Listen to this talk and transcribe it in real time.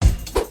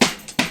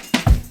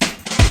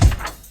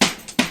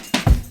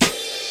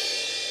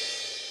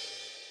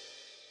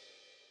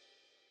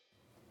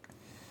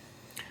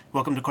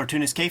Welcome to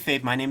Cartoonist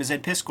Kayfabe. My name is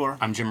Ed Piskor.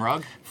 I'm Jim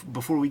Rugg.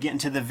 Before we get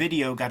into the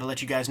video, got to let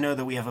you guys know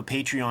that we have a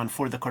Patreon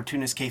for the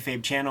Cartoonist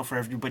Kayfabe channel for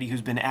everybody who's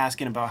been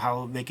asking about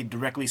how they could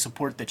directly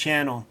support the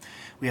channel.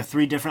 We have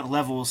 3 different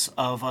levels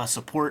of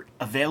support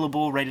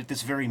available right at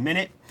this very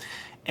minute.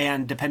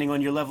 And depending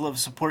on your level of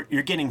support,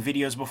 you're getting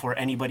videos before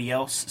anybody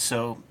else.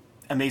 So,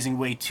 amazing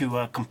way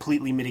to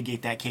completely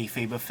mitigate that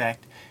kayfabe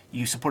effect.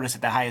 You support us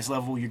at the highest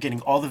level, you're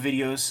getting all the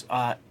videos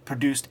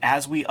produced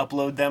as we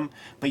upload them,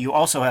 but you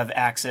also have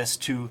access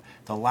to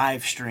the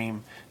live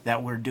stream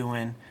that we're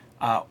doing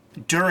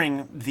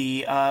during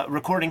the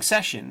recording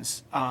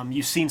sessions.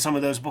 You've seen some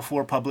of those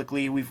before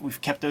publicly.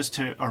 We've kept those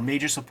to our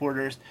major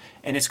supporters,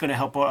 and it's going to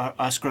help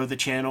us grow the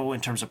channel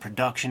in terms of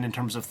production, in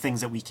terms of things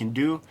that we can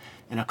do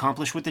and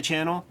accomplish with the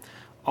channel.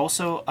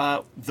 Also,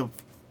 the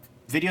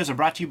videos are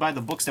brought to you by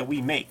the books that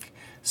we make.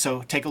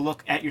 So take a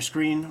look at your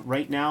screen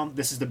right now.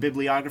 This is the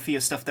bibliography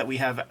of stuff that we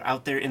have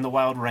out there in the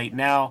wild right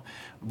now.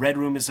 Red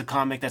Room is the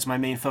comic. That's my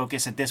main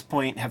focus at this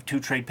point. Have 2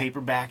 trade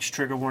paperbacks,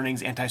 Trigger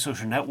Warnings,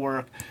 Antisocial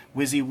Network,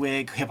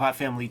 WYSIWYG, Hip Hop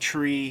Family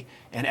Tree,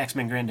 and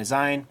X-Men Grand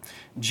Design.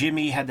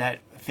 Jimmy had that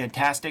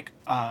fantastic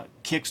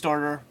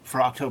Kickstarter for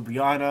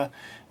Octobriana.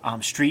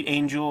 Street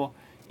Angel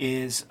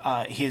is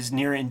his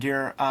near and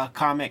dear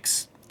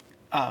comics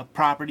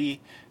property.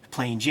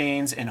 Plain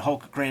Janes and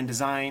Hulk Grand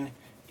Design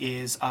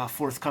is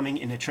forthcoming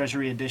in a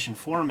Treasury Edition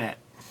format.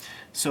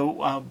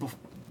 So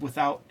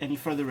without any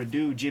further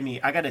ado, Jimmy,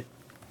 I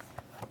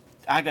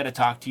gotta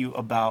talk to you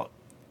about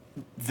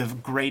the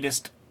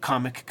greatest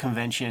comic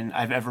convention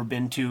I've ever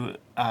been to,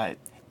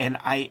 and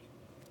I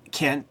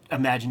can't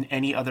imagine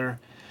any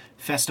other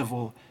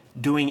festival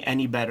doing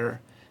any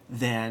better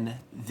than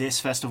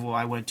this festival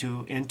I went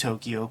to in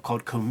Tokyo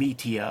called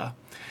Comitia.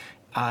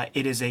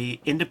 It is a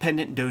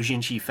independent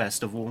doujinshi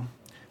festival.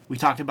 We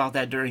talked about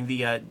that during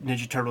the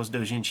Ninja Turtles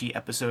Doujinshi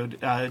episode.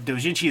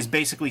 Doujinshi is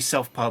basically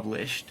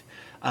self-published.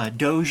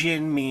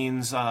 Doujin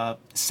means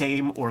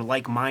same or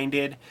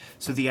like-minded.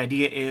 So the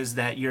idea is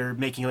that you're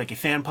making like a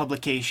fan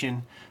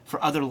publication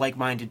for other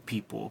like-minded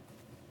people.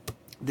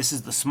 This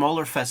is the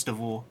smaller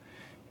festival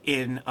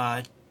in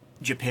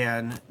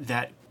Japan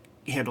that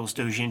handles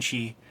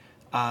Doujinshi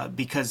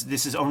because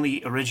this is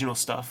only original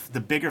stuff. The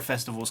bigger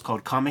festival is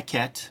called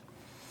Comiket,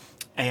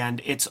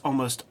 and it's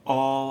almost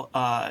all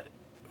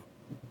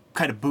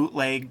kind of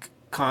bootleg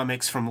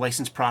comics from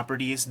licensed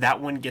properties.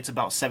 That one gets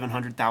about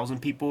 700,000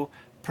 people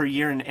per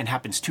year and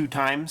happens 2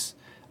 times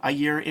a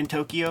year in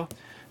Tokyo.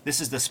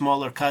 This is the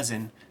smaller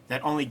cousin that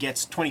only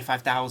gets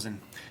 25,000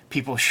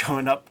 people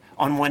showing up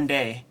on one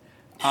day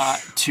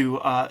to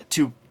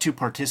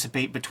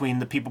participate, between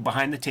the people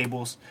behind the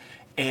tables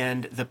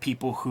and the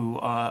people who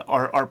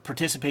are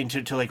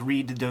participating to like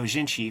read the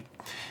doujinshi.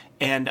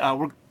 And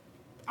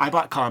I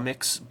bought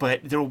comics,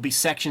 but there will be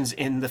sections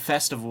in the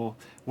festival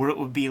where it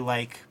would be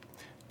like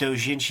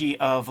doujinshi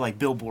of like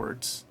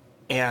billboards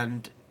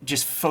and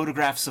just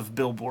photographs of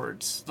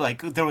billboards.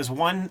 Like there was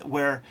one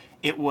where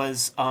it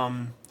was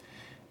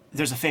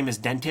there's a famous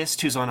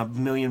dentist who's on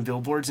 1 million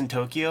billboards in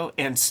Tokyo,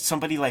 and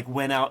somebody like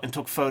went out and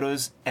took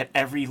photos at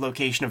every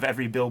location of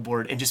every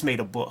billboard and just made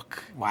a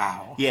book.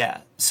 Wow. Yeah.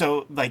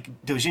 So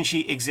like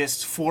doujinshi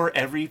exists for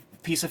every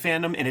piece of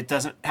fandom, and it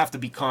doesn't have to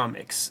be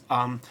comics.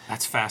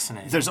 That's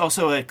fascinating. There's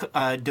also a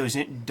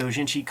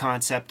doujinshi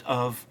concept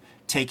of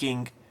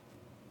taking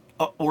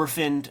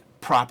orphaned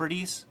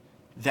properties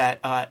that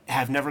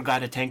have never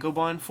got a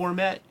tankobon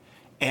format,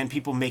 and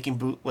people making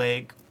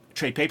bootleg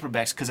trade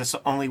paperbacks because that's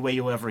the only way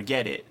you'll ever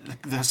get it.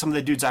 Some of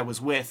the dudes I was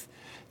with,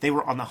 they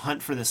were on the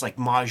hunt for this like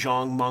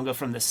mahjong manga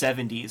from the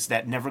 70s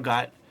that never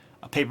got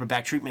a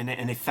paperback treatment,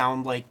 and they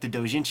found like the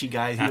doujinshi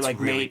guy who like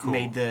really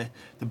made the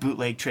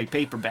bootleg trade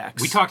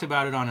paperbacks. We talked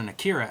about it on an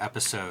Akira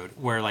episode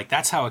where like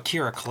that's how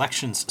Akira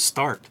collections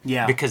start.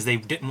 Yeah. Because they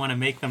didn't want to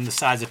make them the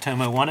size that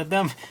Tomo wanted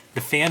them.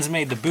 The fans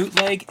made the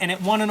bootleg and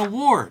it won an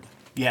award.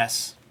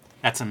 Yes.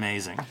 That's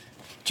amazing.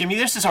 Jimmy,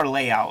 this is our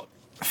layout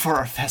for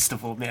our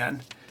festival,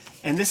 man.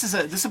 And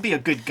this will be a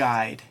good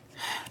guide.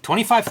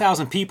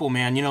 25,000 people,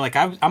 man. You know, like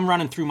I'm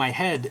running through my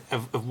head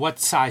of what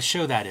size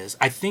show that is.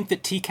 I think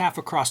that TCAF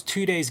across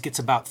 2 days gets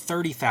about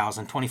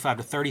 30,000, 25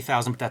 to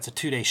 30,000, but that's a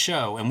 2-day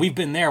show. And we've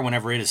been there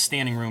whenever it is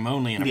standing room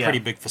only in a pretty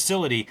big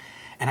facility.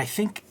 And I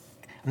think,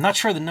 I'm not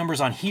sure the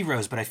numbers on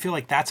Heroes, but I feel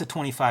like that's a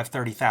 25,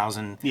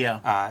 30,000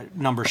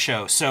 number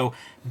show. So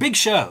big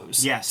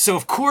shows. Yes. So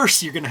of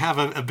course you're going to have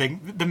a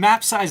big, the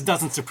map size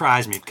doesn't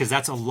surprise me because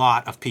that's a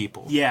lot of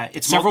people. Yeah.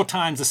 It's several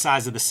times the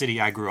size of the city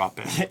I grew up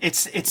in.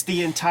 It's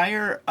the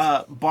entire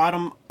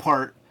bottom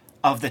part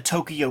of the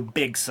Tokyo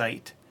Big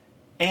Site.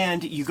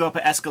 And you go up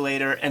an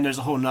escalator and there's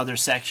a whole nother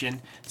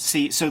section.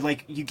 See, so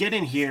like you get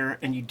in here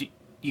and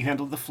you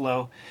handle the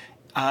flow.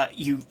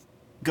 You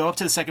go up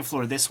to the second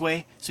floor this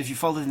way. So if you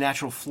follow the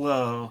natural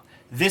flow,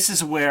 this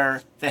is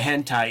where the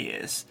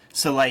hentai is.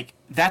 So like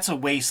that's a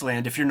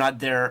wasteland if you're not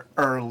there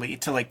early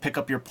to like pick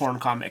up your porn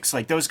comics.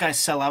 Like those guys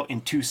sell out in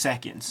 2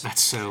 seconds.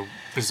 That's so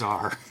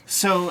bizarre.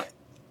 So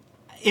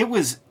it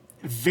was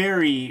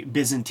very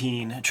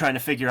Byzantine trying to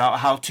figure out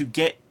how to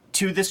get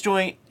to this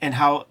joint and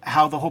how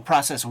the whole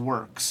process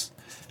works.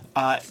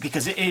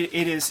 because it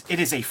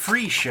is a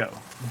free show,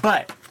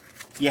 but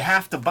you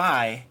have to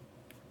buy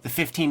the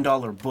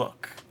 $15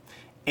 book,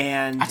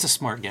 and That's a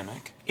smart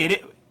gimmick.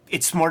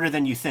 it's smarter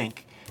than you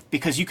think,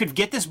 because you could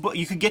get this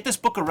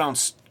book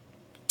around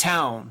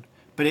town,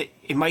 but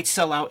it might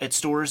sell out at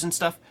stores and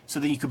stuff, so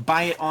that you could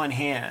buy it on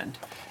hand.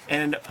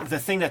 And the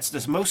thing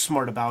that's most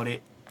smart about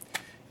it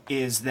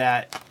is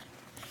that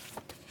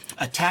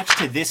attached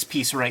to this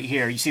piece right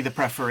here, you see the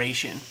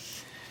perforation.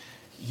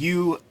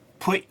 You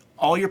put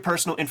all your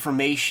personal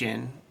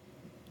information,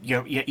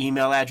 your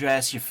email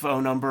address, your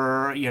phone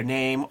number, your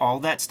name, all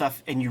that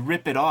stuff, and you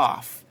rip it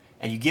off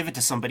and you give it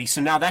to somebody. So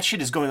now that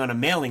shit is going on a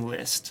mailing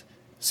list.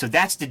 So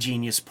that's the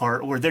genius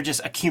part, where they're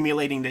just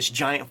accumulating this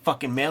giant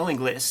fucking mailing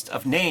list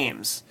of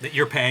names That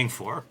you're paying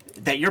for.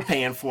 You're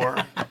paying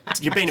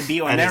to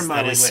be on their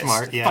mailing list.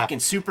 Smart, yeah. Fucking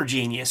super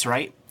genius,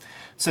 right?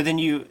 So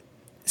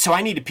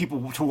I needed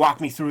people to walk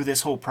me through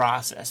this whole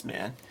process,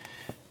 man.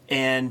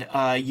 And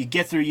you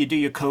get through, you do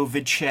your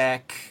COVID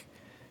check,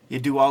 you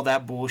do all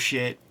that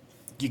bullshit,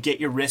 you get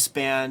your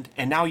wristband,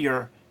 and now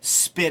you're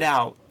spit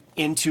out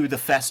into the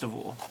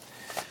festival.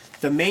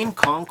 The main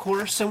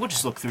concourse, and we'll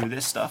just look through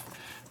this stuff.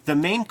 The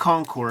main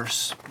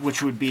concourse,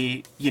 which would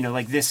be,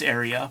 like this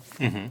area,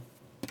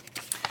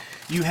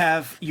 you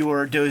have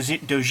your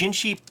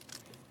doujinshi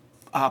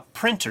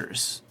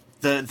printers,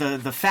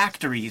 the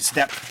factories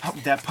that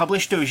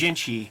publish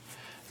doujinshi,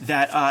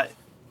 that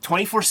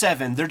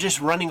 24/7, they're just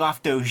running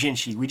off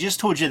doujinshi. We just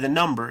told you the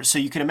numbers, so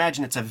you can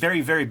imagine it's a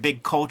very, very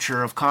big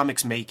culture of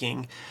comics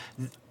making.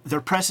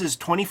 Their presses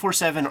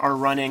 24/7 are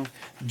running,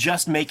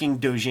 just making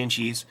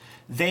doujinshis.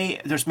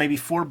 There's maybe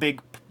 4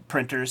 big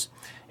printers,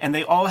 and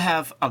they all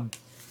have a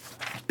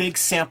big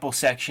sample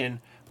section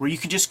where you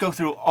can just go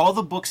through all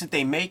the books that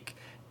they make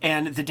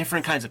and the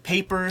different kinds of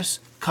papers,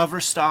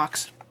 cover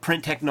stocks,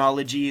 print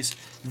technologies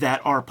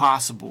that are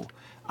possible.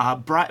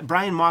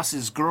 Brian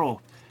Moss's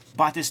girl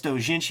bought this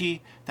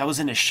doujinshi that was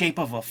in the shape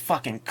of a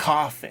fucking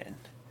coffin.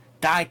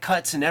 Die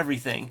cuts and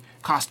everything.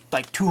 Cost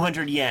like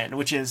 200 yen,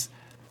 which is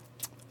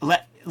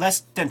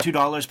less than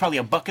 $2, probably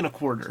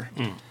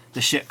 $1.25.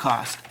 The shit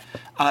cost.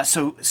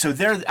 So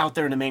they're out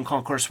there in the main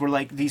concourse where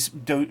like these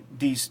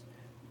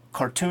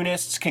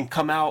cartoonists can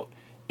come out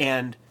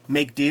and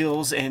make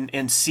deals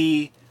and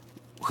see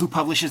who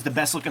publishes the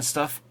best looking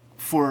stuff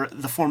for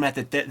the format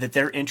that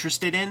they're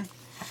interested in.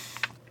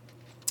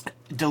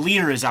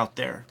 Deleter is out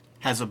there,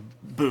 has a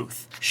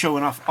booth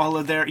showing off all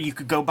of their. You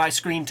could go buy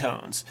screen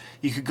tones.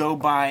 You could go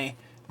buy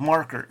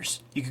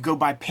markers. You could go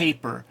buy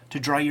paper to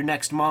draw your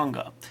next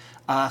manga.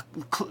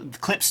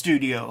 Clip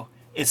Studio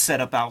is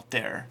set up out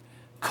there.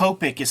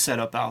 Copic is set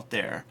up out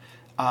there.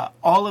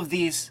 All of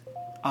these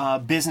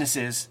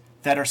businesses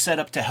that are set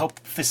up to help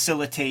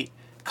facilitate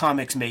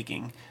comics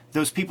making.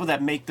 Those people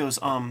that make those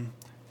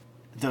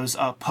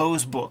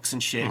pose books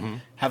and shit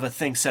have a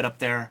thing set up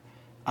there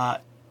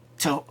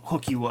to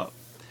hook you up.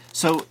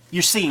 So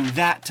you're seeing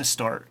that to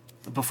start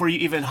before you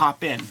even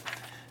hop in.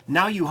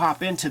 Now you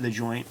hop into the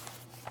joint.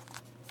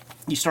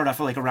 You start off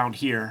like around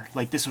here.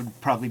 Like this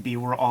would probably be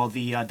where all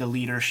the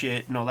deleter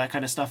shit and all that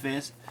kind of stuff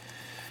is.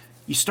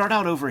 You start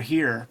out over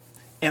here,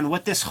 and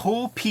what this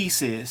whole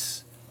piece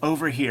is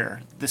over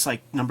here, this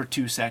like number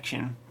 2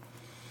 section,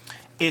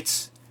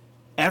 it's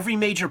every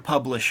major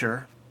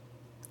publisher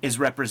is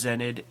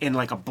represented in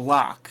like a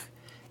block,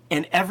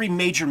 and every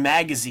major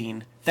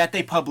magazine that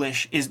they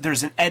publish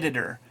there's an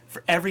editor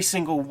for every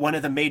single one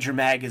of the major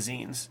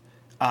magazines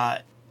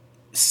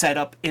set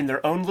up in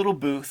their own little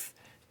booth,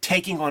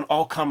 taking on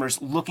all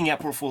comers, looking at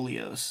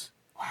portfolios.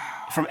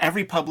 Wow. From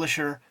every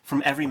publisher,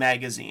 from every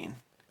magazine.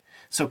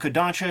 So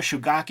Kodansha,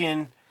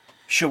 Shogakukan,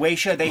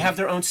 Shueisha, they have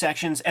their own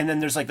sections, and then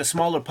there's like the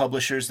smaller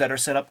publishers that are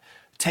set up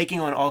taking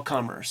on all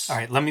comers. All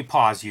right, let me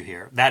pause you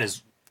here. That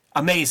is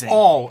amazing.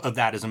 All of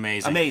that is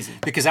amazing. Amazing.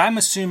 Because I'm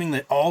assuming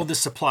that all the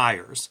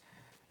suppliers,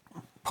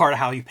 part of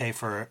how you pay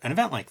for an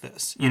event like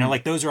this,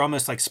 like those are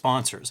almost like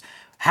sponsors.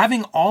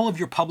 Having all of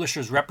your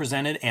publishers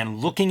represented and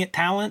looking at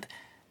talent,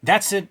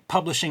 that's a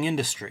publishing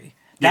industry.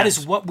 That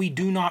is what we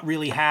do not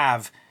really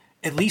have,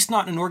 at least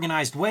not in an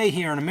organized way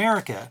here in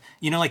America.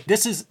 Like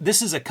this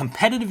is a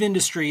competitive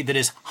industry that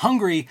is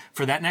hungry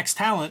for that next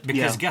talent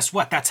because guess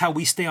what? That's how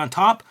we stay on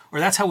top, or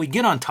that's how we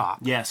get on top.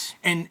 Yes.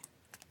 And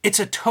it's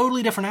a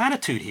totally different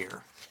attitude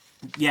here.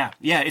 Yeah.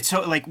 It's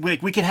so like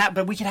we could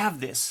have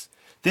this.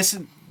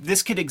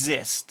 This could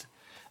exist.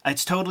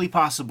 It's totally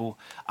possible.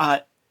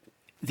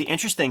 The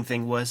interesting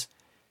thing was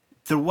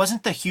there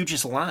wasn't the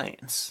hugest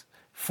lines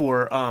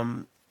for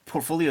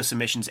portfolio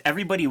submissions.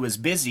 Everybody was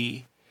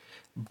busy,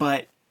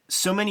 but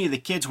so many of the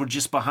kids were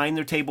just behind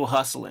their table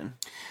hustling.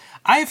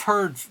 I've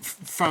heard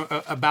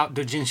about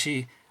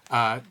doujinshi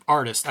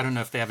artists. I don't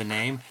know if they have a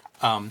name,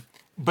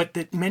 but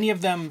that many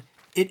of them,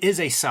 it is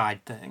a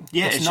side thing.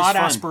 Yeah, it's not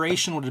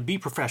aspirational to be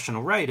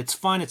professional, right? It's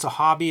fun. It's a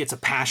hobby. It's a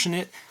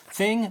passionate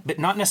thing, but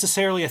not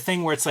necessarily a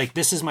thing where it's like,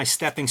 this is my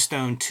stepping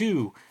stone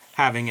to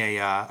having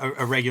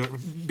a regular,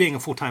 being a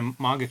full-time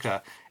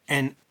mangaka.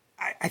 And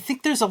I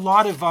think there's a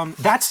lot of,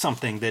 that's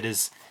something that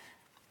is,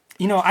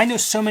 you know, I know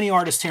so many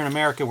artists here in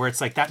America where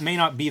it's like that may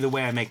not be the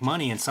way I make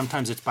money, and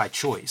sometimes it's by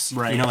choice.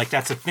 Right. You know, like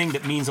that's a thing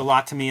that means a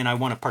lot to me, and I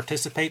want to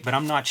participate, but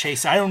I'm not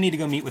chasing. I don't need to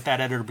go meet with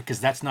that editor because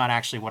that's not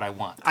actually what I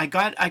want. I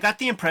got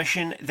the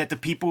impression that the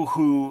people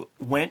who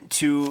went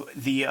to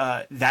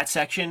the that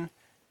section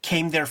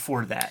came there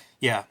for that.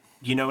 Yeah.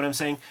 You know what I'm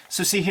saying?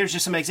 So see, here's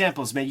just some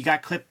examples, man. You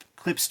got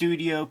Clip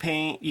Studio,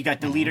 Paint. You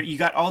got Deleter. You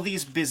got all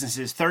these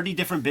businesses, 30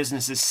 different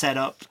businesses set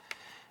up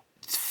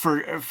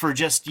for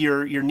just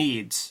your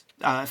needs.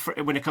 For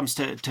when it comes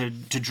to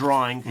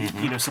drawing,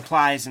 you know,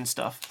 supplies and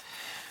stuff.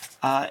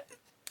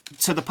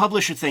 So the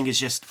publisher thing is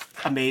just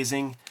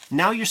amazing.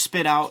 Now you're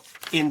spit out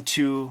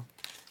into,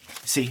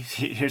 see,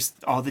 here's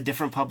all the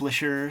different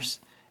publishers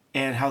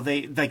and how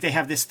they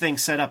have this thing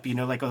set up, you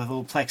know, like a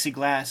little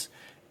plexiglass,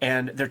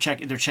 and they're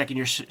checking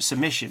your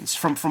submissions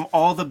from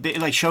all the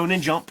like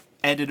Shonen Jump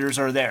editors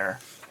are there.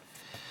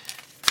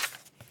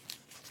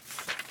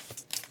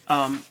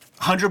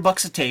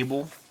 $100 a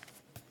table.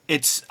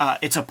 It's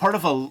a part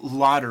of a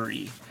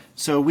lottery.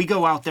 So we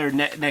go out there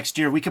next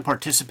year. We could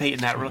participate in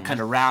that kind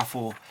of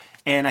raffle,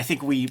 and I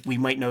think we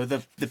might know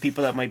the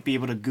people that might be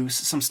able to goose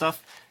some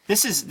stuff.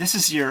 These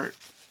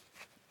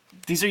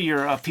are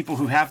your people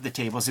who have the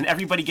tables, and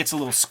everybody gets a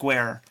little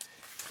square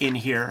in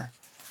here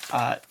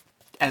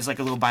as like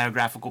a little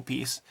biographical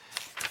piece.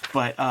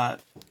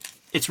 But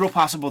it's real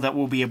possible that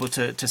we'll be able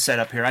to set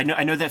up here. I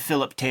know that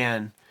Philip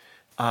Tan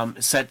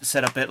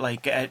set up at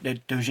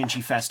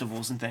Dojinshi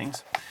festivals and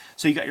things.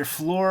 So you got your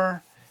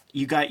floor,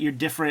 you got your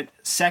different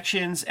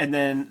sections, and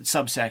then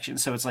subsections.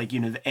 So it's like, you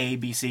know, the A,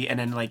 B, C, and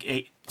then like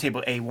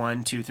table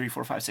A1, 2, 3,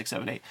 4, 5, 6,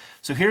 7, 8.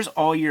 So here's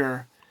all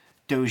your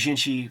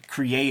Dojinshi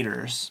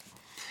creators.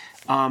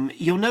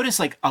 You'll notice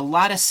like a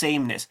lot of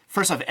sameness.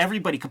 First off,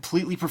 everybody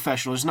completely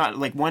professional. There's not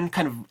like one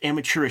kind of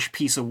amateurish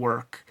piece of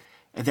work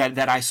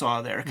that I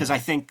saw there. Because I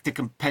think the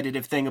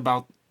competitive thing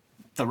about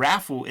the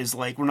raffle is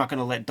like, we're not going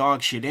to let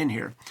dog shit in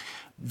here.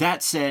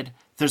 That said,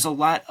 there's a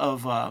lot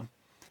of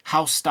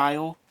house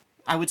style,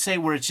 I would say,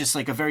 where it's just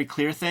like a very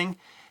clear thing.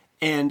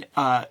 And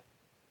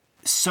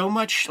so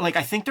much, like,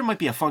 I think there might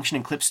be a function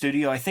in Clip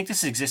Studio. I think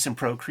this exists in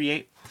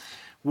Procreate,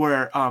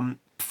 where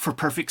for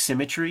perfect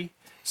symmetry.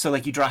 So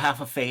like you draw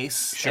half a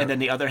face, sure, and then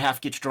the other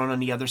half gets drawn on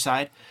the other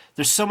side.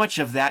 There's so much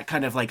of that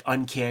kind of like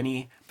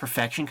uncanny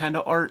perfection kind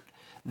of art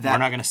that we're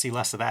not going to see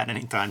less of that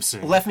anytime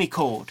soon. Left me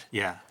cold.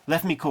 Yeah.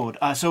 Left me cold.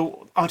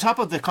 So on top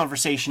of the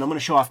conversation, I'm going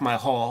to show off my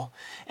haul.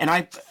 And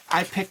I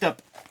picked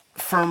up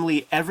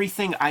firmly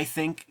everything I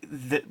think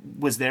that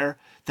was there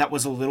that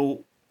was a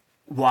little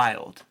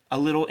wild, a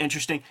little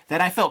interesting, that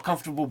I felt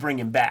comfortable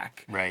bringing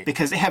back. Right.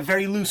 Because they have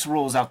very loose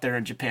rules out there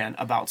in Japan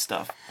about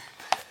stuff.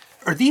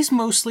 Are these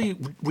mostly,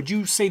 would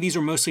you say these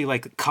are mostly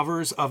like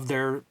covers of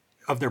their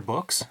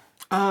books?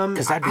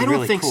 Because that'd be I don't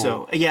really think cool.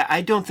 so. Yeah,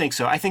 I don't think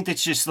so. I think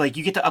that's just like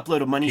you get to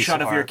upload a money Piece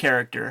shot of of your art.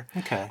 character.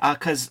 Okay.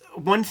 Because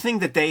one thing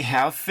that they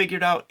have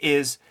figured out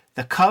is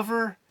the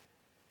cover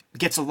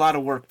gets a lot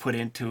of work put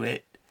into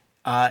it,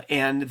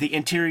 and the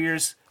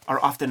interiors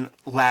are often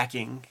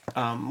lacking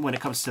when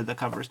it comes to the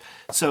covers.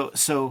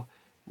 So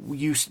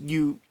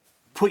you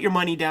put your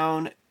money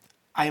down.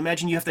 I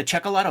imagine you have to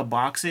check a lot of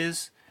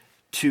boxes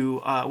to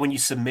when you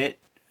submit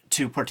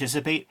to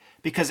participate,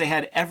 because they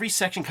had every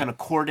section kind of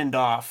cordoned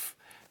off,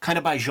 kind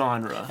of by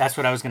genre. That's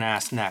what I was going to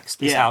ask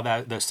next, is Yeah.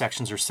 how those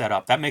sections are set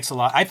up.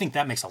 I think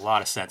that makes a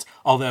lot of sense.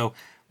 Although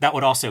that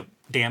would also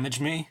damage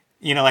me.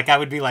 You know, like I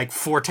would be like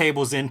 4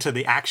 tables into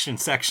the action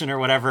section or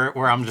whatever,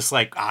 where I'm just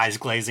like eyes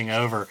glazing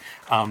over.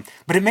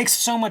 But it makes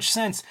so much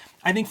sense,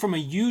 I think, from a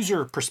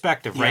user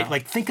perspective, right? Yeah.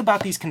 Like think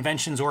about these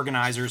conventions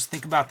organizers.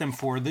 Think about them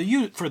for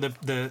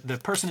the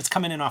person that's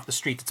coming in off the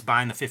street that's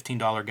buying the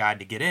 $15 guide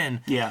to get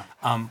in. Yeah.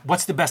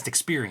 What's the best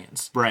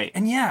experience? Right.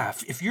 And yeah,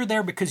 if you're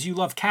there because you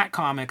love cat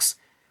comics,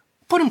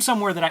 put them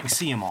somewhere that I can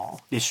see them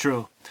all. It's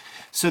true.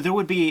 So there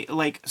would be,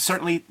 like,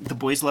 certainly the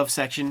boys love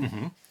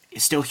section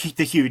is still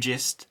the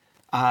hugest.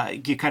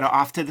 You kind of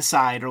off to the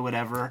side or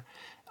whatever.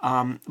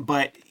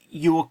 But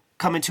you will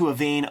come into a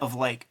vein of,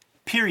 like,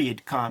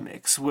 period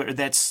comics, where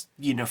that's,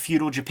 you know,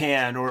 feudal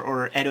Japan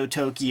or Edo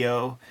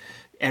Tokyo,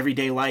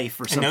 everyday life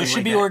or something And those should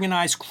like be that.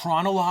 organized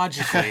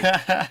chronologically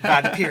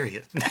by the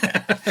period.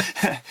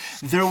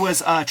 There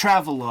was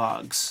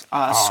travelogues,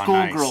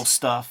 schoolgirl nice.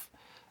 stuff.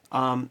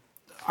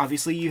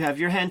 Obviously, you have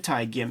your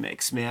hentai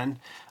gimmicks, man.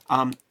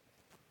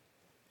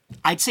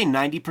 I'd say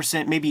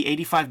 90%, maybe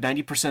 85,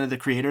 90% of the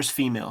creators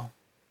female.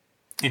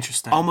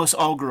 Interesting. Almost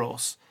all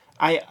girls.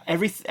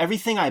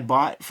 Everything I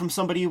bought from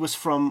somebody was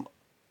from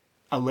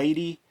a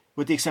lady,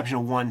 with the exception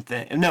of one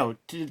thing. No,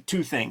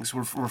 two things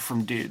were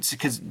from dudes,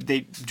 because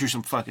they drew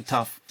some fucking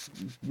tough,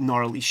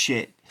 gnarly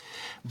shit.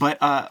 But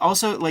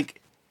also,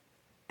 like,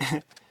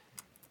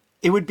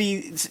 it would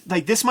be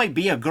like, this might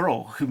be a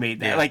girl who made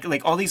that. Yeah.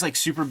 Like all these like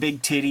super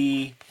big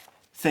titty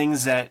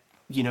things that,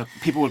 you know,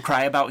 people would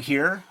cry about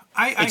here.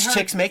 It's heard-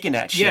 chicks making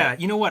that shit. Yeah,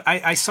 you know what?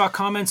 I saw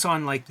comments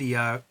on like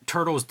the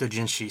Turtles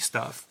Dojinshi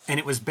stuff, and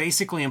it was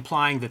basically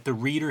implying that the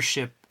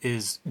readership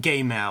is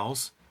gay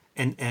males,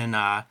 and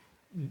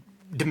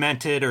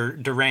demented or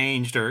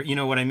deranged, or you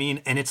know what I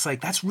mean. And it's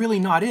like that's really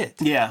not it.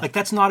 Yeah. Like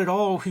that's not at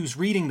all who's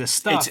reading this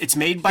stuff. It's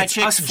made by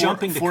chicks us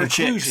jumping to for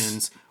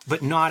conclusions,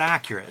 but not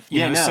accurate. You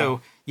Yeah, know? no.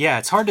 So yeah,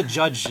 it's hard to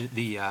judge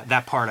the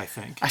that part, I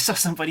think. I saw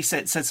somebody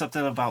said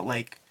something about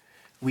like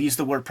we used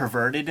the word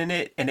perverted in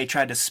it, and they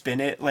tried to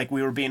spin it like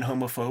we were being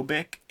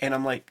homophobic, and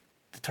I'm like,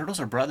 the turtles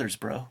are brothers,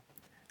 bro.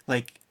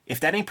 Like, if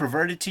that ain't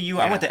perverted to you,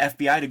 I want the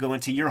FBI to go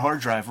into your hard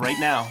drive right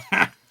now.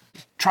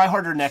 Try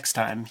harder next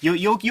time.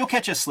 You'll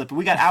catch us slipping.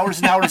 We got hours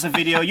and hours of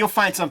video. You'll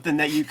find something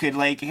that you could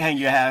like hang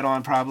your hat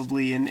on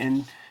probably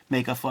and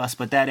make a fuss,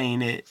 but that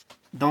ain't it.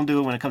 Don't do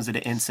it when it comes to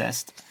the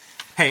incest.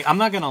 Hey, I'm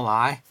not gonna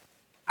lie.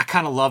 I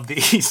kind of love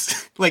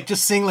these. Like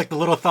just seeing like the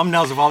little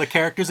thumbnails of all the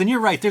characters. And you're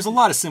right, there's a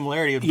lot of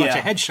similarity with a bunch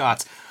of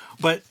headshots.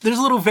 But there's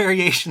little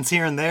variations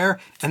here and there,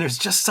 and there's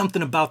just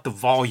something about the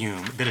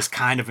volume that is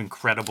kind of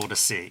incredible to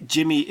see.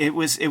 Jimmy, it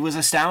was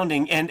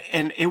astounding, and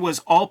it was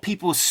all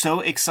people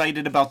so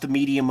excited about the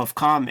medium of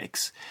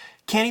comics.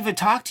 Can't even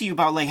talk to you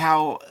about like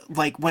how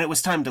like when it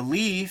was time to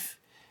leave,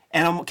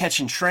 and I'm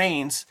catching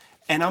trains,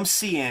 and I'm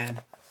seeing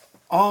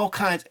all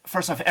kinds.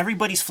 First off,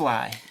 everybody's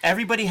fly.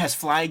 Everybody has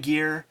fly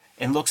gear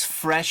and looks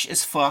fresh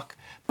as fuck.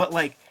 But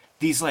like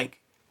these like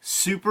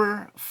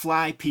super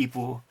fly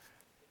people,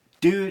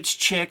 dudes,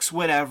 chicks,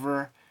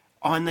 whatever,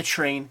 on the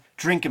train,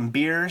 drinking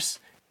beers,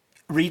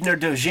 reading their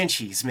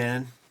doujinshis,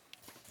 man.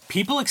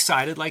 People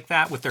excited like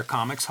that with their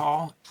comics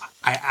haul,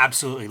 I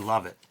absolutely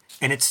love it.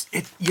 And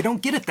you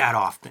don't get it that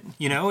often,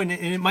 you know, and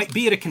it might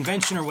be at a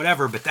convention or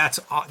whatever, but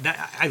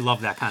I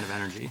love that kind of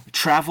energy.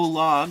 Travel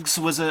logs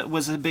was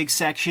a big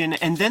section,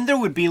 and then there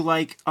would be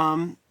like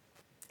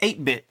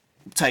 8-bit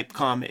type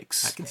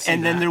comics, I can see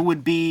and then that. there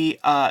would be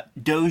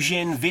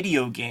doujin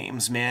video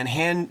games, man,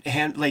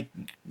 hand like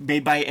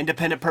made by an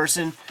independent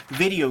person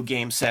video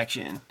game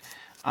section.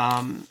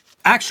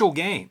 Actual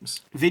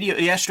games. Video,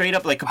 yeah, straight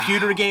up like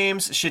computer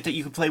games, shit that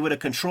you could play with a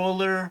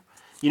controller.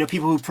 You know,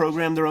 people who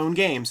program their own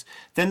games.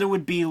 Then there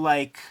would be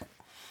like,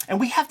 and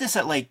we have this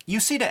at like, you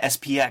see the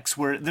SPX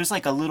where there's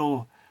like a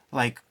little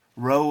like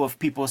row of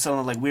people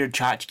selling like weird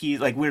tchotchkes,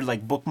 like weird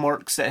like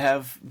bookmarks that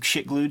have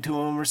shit glued to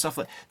them or stuff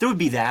like. There would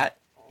be that,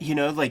 you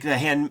know, like the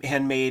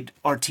handmade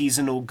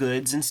artisanal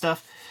goods and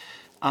stuff.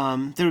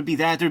 There would be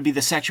that. There would be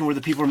the section where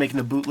the people are making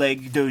the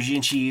bootleg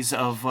doujinshis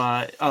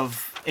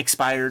of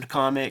expired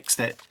comics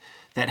that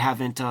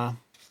haven't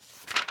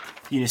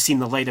seen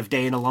the light of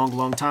day in a long,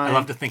 long time. I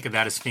love to think of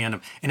that as fandom.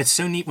 And it's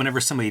so neat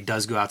whenever somebody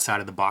does go outside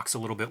of the box a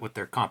little bit with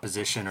their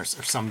composition or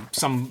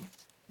some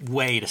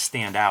way to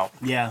stand out.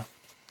 Yeah.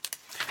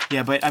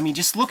 Yeah, but I mean,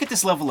 just look at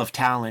this level of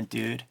talent,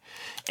 dude.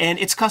 And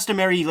it's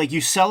customary, like you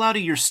sell out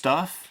of your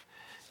stuff,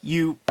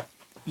 you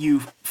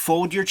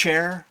fold your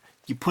chair,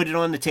 you put it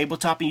on the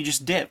tabletop, and you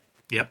just dip.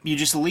 Yep. You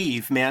just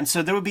leave, man.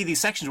 So there would be these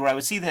sections where I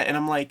would see that, and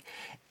I'm like,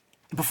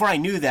 before I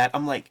knew that,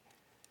 I'm like,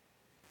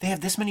 they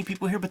have this many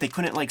people here, but they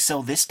couldn't like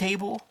sell this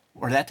table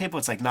or that table.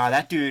 It's like, nah,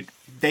 that dude,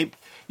 I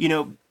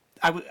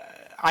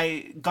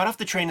got off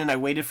the train and I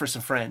waited for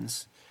some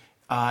friends,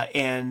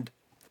 and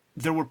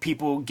there were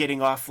people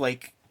getting off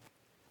like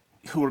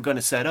who were going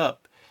to set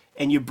up,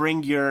 and you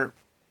bring your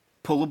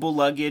pullable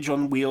luggage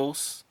on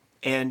wheels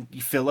and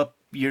you fill up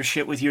your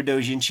shit with your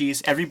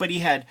doujinshis. Everybody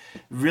had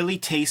really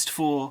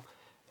tasteful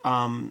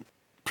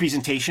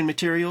presentation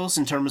materials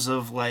in terms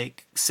of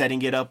like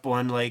setting it up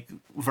on like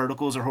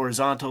verticals or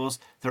horizontals,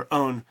 their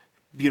own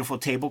beautiful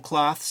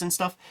tablecloths and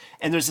stuff.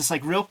 And there's this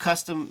like real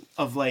custom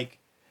of like,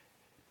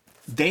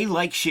 they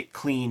like shit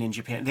clean in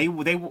Japan. They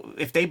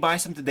if they buy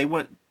something, they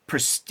want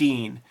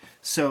pristine.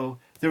 So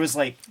there was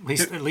like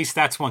At least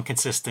that's one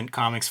consistent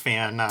comics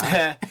fan.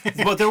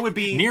 well, there would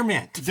be Near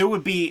mint. There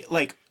would be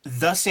like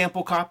the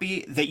sample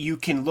copy that you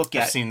can look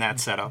at. I've seen that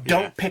setup.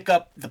 Don't pick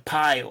up the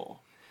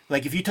pile.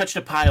 Like if you touch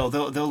the pile,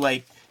 they'll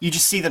like, you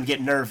just see them get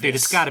nervous. Dude,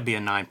 it's got to be a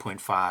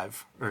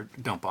 9.5 or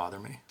don't bother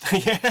me.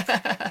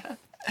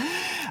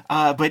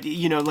 But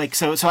you know, like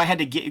so I had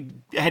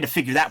to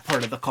figure that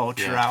part of the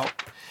culture out,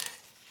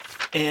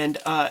 and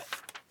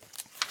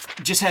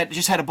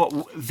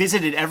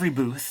visited every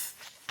booth.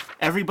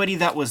 Everybody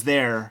that was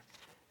there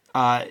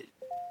had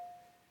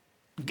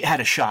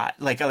a shot.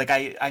 Like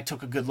I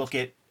took a good look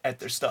at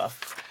their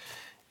stuff,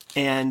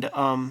 and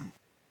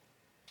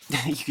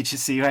you could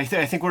just see. I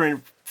think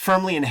we're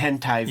firmly in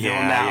Hentaiville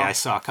now. Yeah, I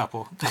saw a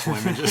couple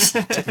images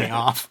took me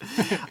off.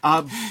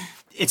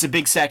 It's a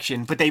big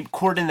section, but they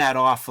cordon that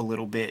off a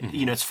little bit. Mm-hmm.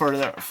 You know, it's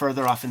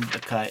further off into the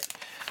cut.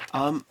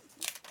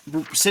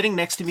 Sitting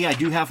next to me, I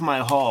do have my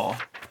haul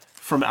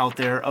from out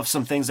there of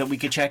some things that we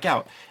could check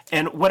out.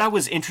 And what I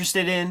was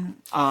interested in,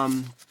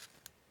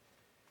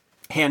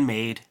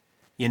 handmade.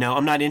 You know,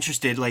 I'm not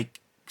interested, like,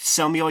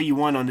 sell me all you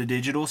want on the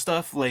digital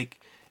stuff. Like,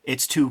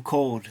 it's too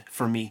cold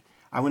for me.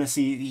 I want to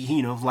see,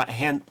 you know,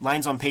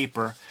 lines on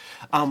paper.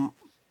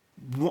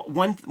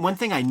 One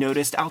thing I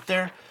noticed out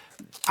there,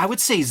 I would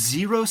say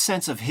 0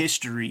 sense of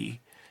history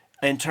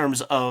in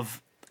terms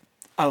of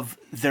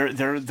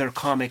their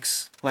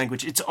comics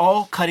language. It's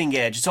all cutting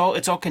edge. It's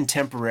all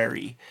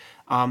contemporary.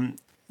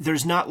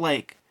 There's not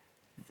like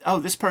oh,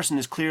 this person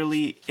is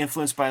clearly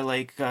influenced by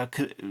like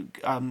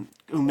Umezu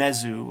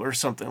or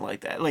something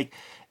like that. Like,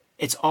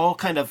 it's all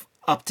kind of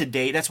up to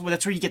date. That's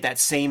where you get that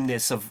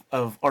sameness of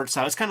art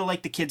style. It's kind of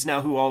like the kids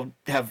now who all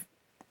have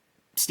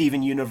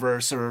Steven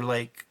Universe or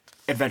like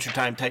Adventure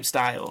Time type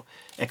style,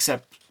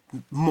 except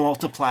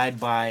multiplied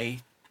by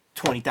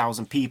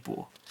 20,000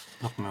 people.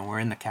 Look, man, we're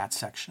in the cat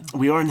section.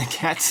 We are in the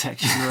cat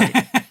section,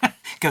 right?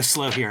 Go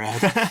slow here,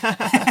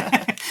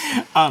 Ed.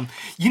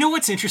 You know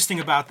what's interesting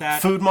about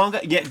that? Food manga?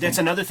 Yeah, that's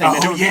another thing.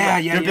 Oh,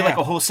 yeah. There'd be like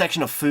a whole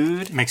section of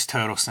food. Makes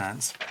total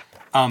sense.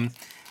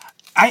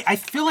 I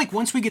feel like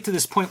once we get to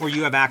this point where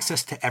you have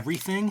access to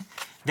everything,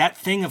 that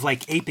thing of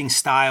like aping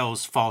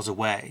styles falls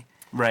away.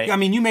 Right. I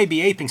mean, you may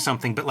be aping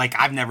something, but like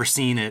I've never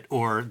seen it,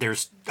 or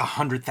there's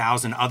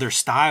 100,000 other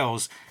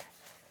styles.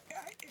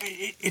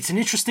 It's an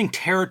interesting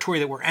territory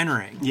that we're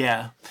entering.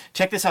 Yeah.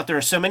 Check this out. There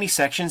are so many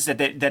sections that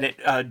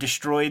it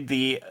destroyed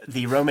the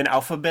Roman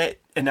alphabet,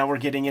 and now we're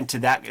getting into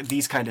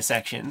these kind of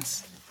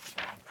sections.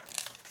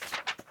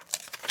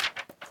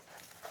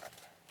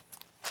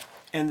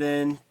 And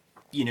then,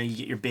 you know, you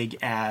get your big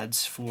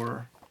ads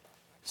for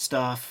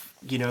stuff.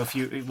 You know, if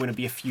you want to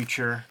be a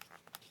future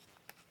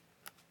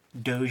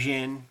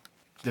doujin,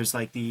 there's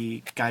like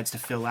the guides to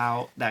fill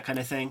out, that kind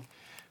of thing.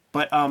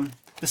 But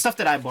the stuff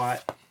that I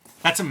bought,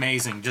 that's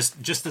amazing.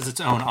 Just as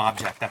its own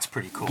object, that's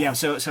pretty cool. yeah, I'm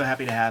so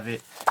happy to have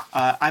it.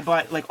 I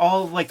bought like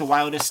all like the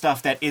wildest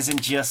stuff that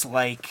isn't just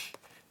like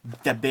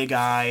the big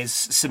eyes,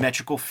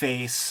 symmetrical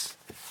face,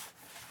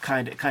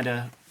 kind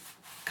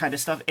of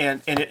stuff,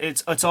 and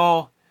it's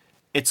all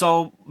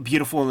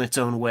beautiful in its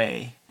own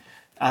way.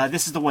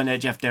 This is the one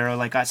that Jeff Darrow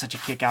like got such a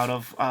kick out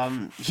of.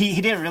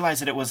 He didn't realize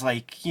that it was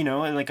like, you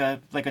know, like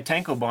a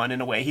tankobon in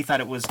a way. He thought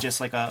it was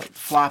just like a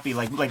floppy,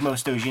 like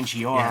most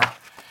doujinshi are.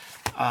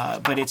 Yeah.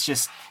 But it's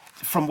just,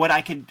 from what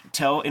I could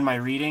tell in my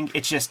reading,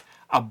 it's just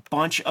a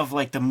bunch of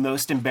like the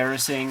most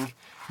embarrassing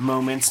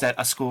moments that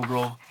a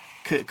schoolgirl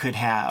could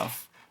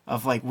have,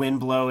 of like wind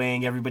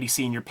blowing, everybody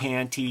seeing your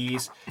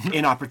panties,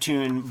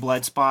 inopportune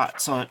blood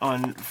spots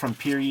on from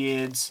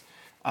periods,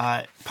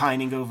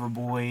 pining over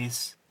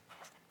boys.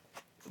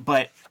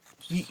 But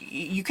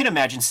you can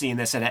imagine seeing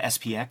this at a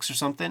SPX or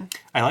something.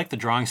 I like the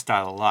drawing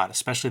style a lot,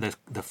 especially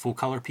the full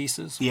color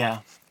pieces. Yeah.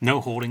 No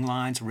holding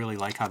lines. Really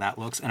like how that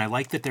looks, and I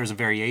like that there's a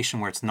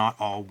variation where it's not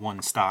all one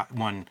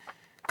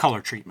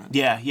color treatment.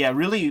 Yeah.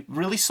 Really,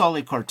 really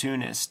solid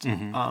cartoonist.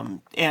 Mm-hmm.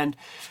 And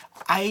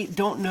I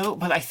don't know,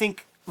 but I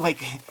think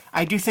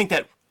I do think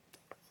that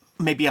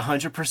maybe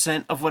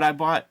 100% of what I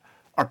bought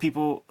are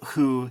people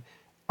who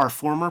are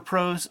former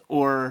pros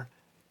or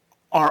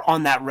are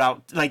on that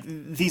route. Like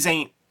these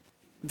ain't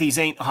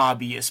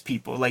hobbyist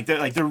people. Like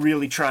they're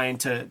really trying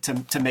to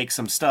make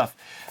some stuff.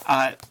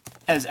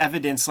 As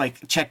evidence,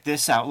 like check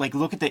this out. Like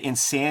look at the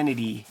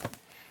insanity.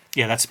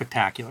 Yeah, that's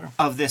spectacular.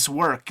 Of this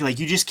work. Like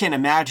you just can't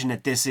imagine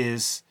that this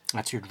is.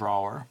 That's your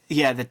drawer.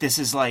 Yeah, that this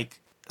is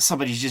like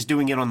somebody's just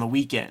doing it on the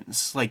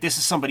weekends. Like this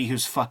is somebody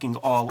who's fucking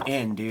all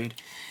in, dude.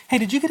 Hey,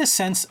 did you get a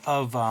sense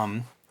of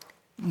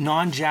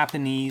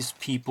non-Japanese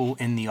people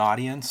in the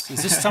audience?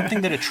 Is this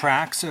something that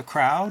attracts a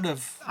crowd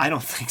of... I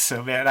don't think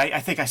so, man.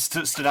 I think I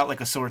stood out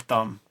like a sore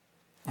thumb.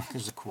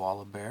 There's a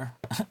koala bear.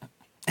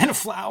 And a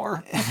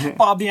flower.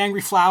 Bob the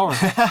Angry Flower.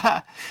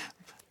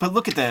 But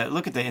look at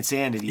the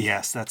insanity.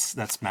 Yes,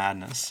 that's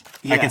madness.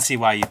 Yeah. I can see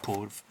why you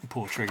pull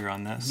a trigger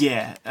on this.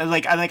 Yeah.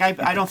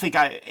 I don't think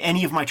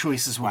any of my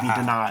choices will be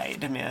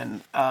denied,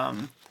 man.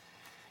 Yeah,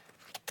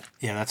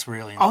 that's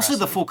really impressive. Also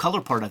the full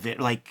color part of it,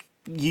 like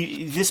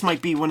this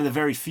might be one of the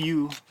very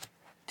few.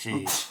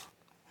 Jeez.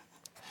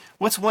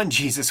 What's one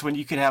Jesus when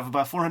you could have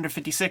about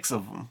 456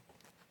 of them?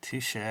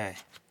 Touche. A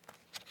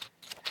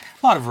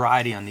lot of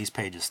variety on these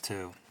pages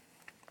too.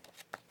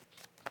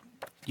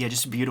 Yeah,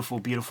 just beautiful,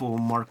 beautiful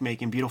mark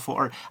making, beautiful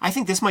art. I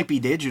think this might be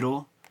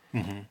digital.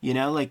 Mm-hmm. You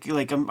know,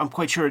 like I'm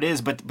quite sure it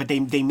is, but they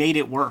made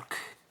it work.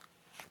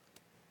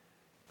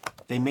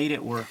 They made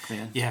it work,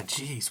 man. Yeah,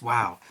 geez,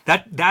 wow.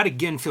 That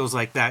again feels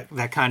like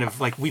that kind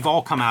of, like, we've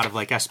all come out of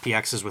like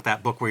SPXs with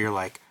that book where you're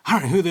like, I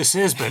don't know who this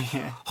is, but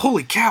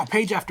holy cow,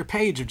 page after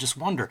page of just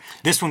wonder.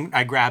 This one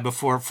I grabbed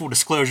before, full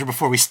disclosure,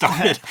 before we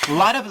started. a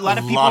lot of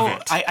people. Love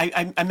it.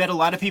 I met a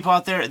lot of people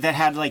out there that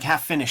had like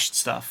half finished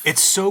stuff.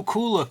 It's so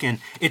cool looking.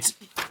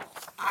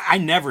 I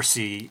never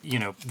see,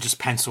 just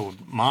penciled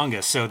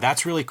manga, so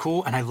that's really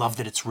cool, and I love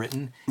that it's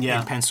written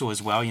in pencil as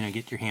well,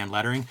 get your hand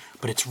lettering,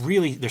 but it's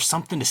really, there's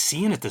something to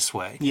see in it this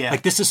way. Yeah.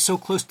 Like, this is so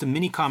close to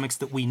mini comics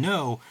that we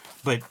know,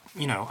 but,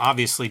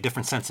 obviously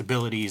different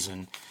sensibilities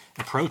and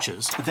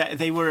approaches.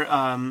 They were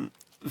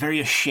very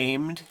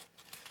ashamed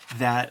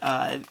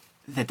that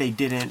they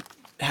didn't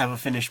have a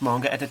finished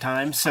manga at the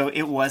time, so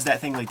it was that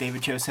thing, like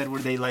David Cho said,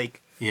 where they,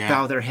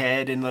 bow their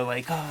head and they're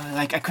like, oh,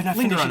 like I could not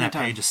finish on that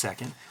time. Page a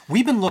second.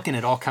 We've been looking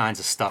at all kinds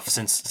of stuff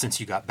since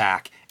you got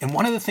back, and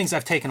one of the things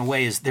I've taken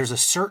away is there's a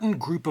certain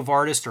group of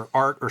artists or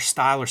art or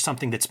style or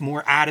something that's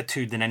more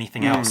attitude than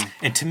anything else.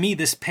 And to me,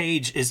 this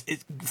page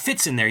it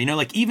fits in there.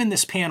 Like even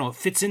this panel, it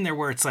fits in there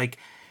where it's like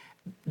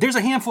there's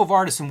a handful of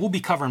artists, and we'll be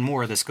covering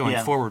more of this going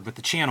forward with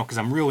the channel because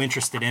I'm real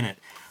interested in it.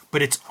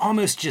 but it's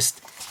almost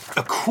just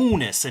a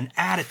coolness and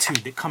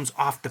attitude that comes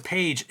off the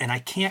page, and I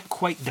can't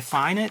quite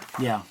define it.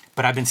 Yeah.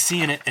 But I've been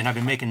seeing it, and I've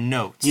been making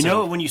notes. You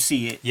know it when you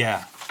see it.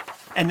 Yeah.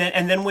 And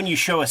then when you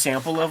show a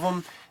sample of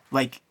them,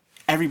 like,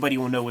 everybody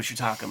will know what you're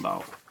talking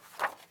about.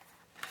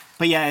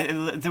 But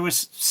yeah, there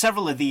was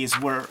several of these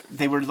where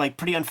they were like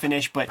pretty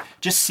unfinished, but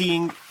just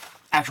seeing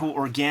actual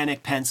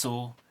organic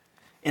pencil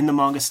in the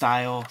manga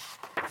style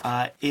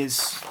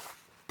is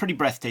pretty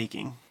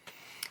breathtaking.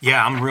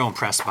 Yeah, I'm real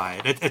impressed by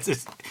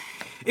it.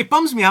 It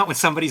bums me out when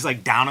somebody's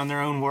like down on their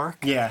own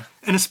work. Yeah.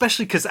 And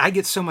especially because I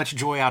get so much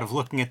joy out of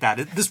looking at that.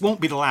 This won't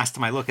be the last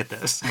time I look at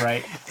this.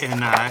 Right.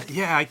 And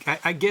yeah,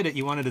 I get it.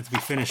 You wanted it to be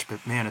finished,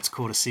 but man, it's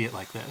cool to see it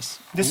like this.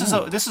 This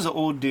is an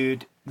old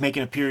dude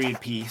making a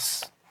period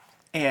piece,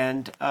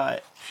 and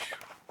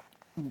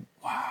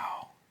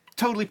wow,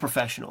 totally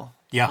professional.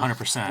 Yeah,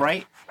 100%.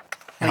 Right.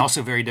 And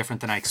also very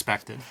different than I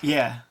expected.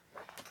 Yeah.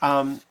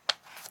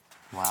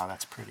 Wow,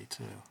 that's pretty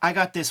too. I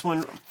got this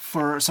one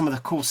for some of the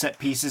cool set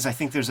pieces. I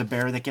think there's a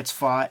bear that gets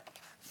fought.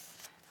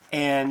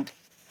 And,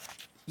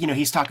 you know,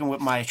 he's talking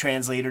with my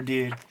translator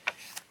dude.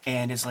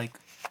 And is like,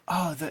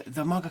 oh,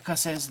 the mangaka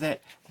says that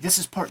this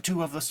is part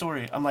 2 of the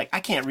story. I'm like, I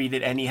can't read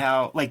it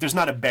anyhow. Like, there's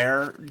not a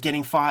bear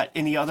getting fought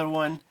in the other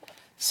one.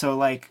 So,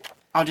 like,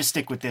 I'll just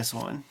stick with this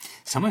one.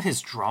 Some of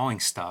his drawing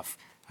stuff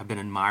I've been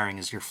admiring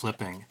as you're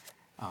flipping.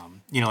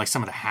 You know, like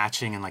some of the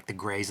hatching and like the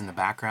grays in the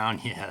background.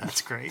 Yeah,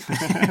 that's great.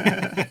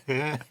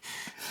 You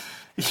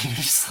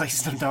just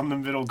sliced them down the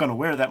middle. Gonna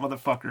wear that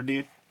motherfucker,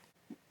 dude.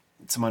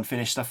 Some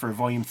unfinished stuff for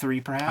volume 3,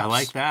 perhaps. I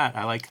like that.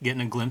 I like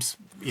getting a glimpse,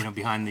 you know,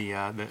 behind the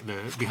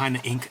behind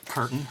the ink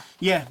curtain.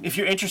 Yeah, if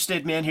you're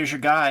interested, man, here's your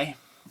guy.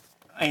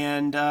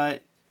 And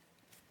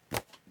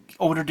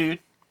older dude.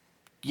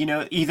 You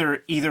know,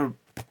 either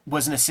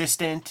was an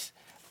assistant.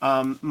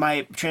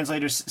 My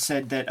translators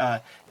said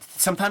that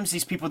sometimes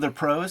these people, they're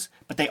pros,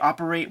 but they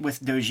operate with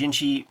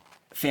doujinshi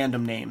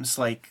fandom names,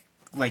 like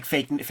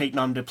fake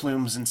nom de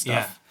plumes and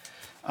stuff.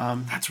 Yeah.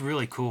 That's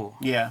really cool.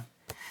 Yeah.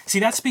 See,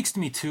 that speaks to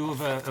me too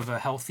of a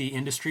healthy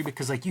industry,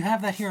 because like you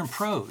have that here in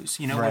prose,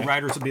 you know, Right. where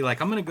writers will be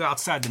like, I'm going to go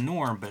outside the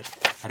norm,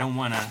 but I don't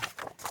want to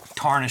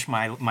tarnish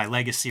my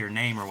legacy or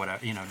name or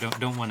whatever. You know,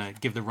 don't want to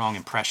give the wrong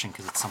impression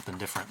because it's something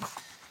different.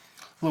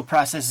 Little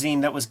process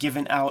zine that was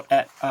given out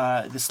at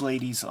this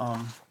lady's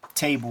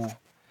table.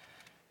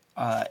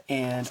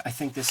 And I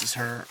think this is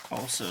her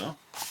also.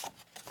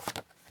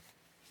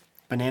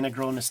 Banana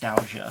Girl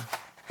Nostalgia.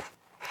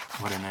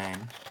 What a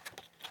name.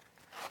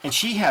 And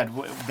she had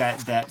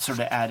that sort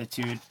of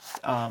attitude.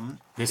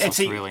 This looks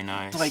really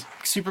nice. Like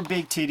super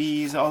big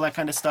titties, all that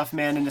kind of stuff,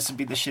 man. And this would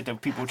be the shit that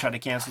people try to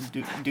cancel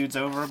dudes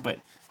over. But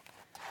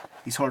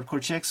these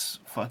hardcore chicks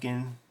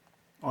fucking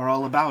are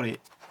all about it.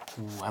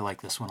 Ooh, I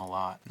like this one a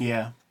lot.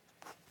 Yeah.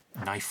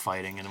 Knife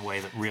fighting in a way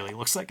that really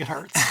looks like it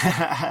hurts.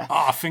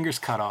 Oh, fingers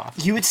cut off.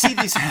 You would see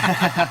these.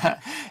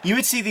 You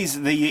would see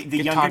these the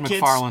Get younger Todd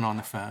kids, McFarlane on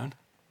the phone.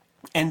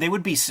 and they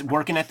would be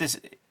working at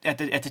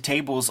the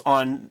tables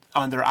on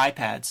their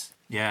iPads.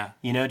 Yeah.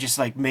 You know, just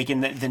like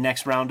making the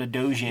next round of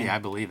doujin. Yeah, I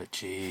believe it.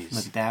 Jeez.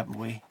 Look at that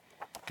boy,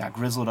 got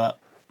grizzled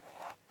up.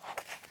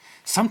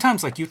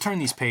 Sometimes, like, you turn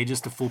these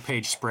pages to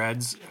full-page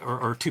spreads,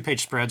 or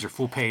two-page spreads, or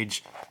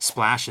full-page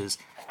splashes,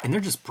 and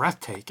they're just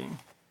breathtaking.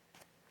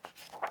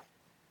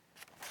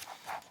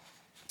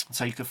 That's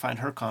how you could find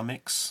her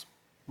comics,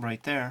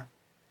 right there.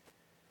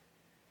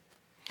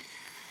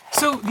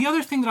 So the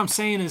other thing that I'm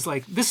saying is,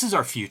 like, this is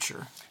our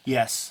future.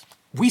 Yes.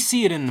 We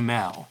see it in the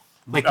mail.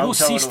 Like, Oh, we'll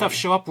see totally. stuff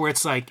show up where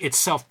it's like, it's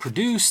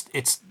self-produced,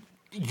 it's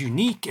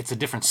unique, it's a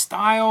different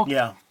style.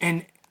 Yeah.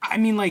 And I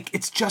mean, like,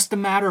 it's just a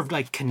matter of,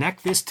 like,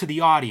 connect this to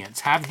the audience.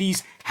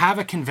 Have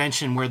a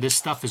convention where this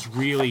stuff is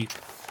really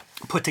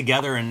put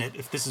together, and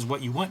if this is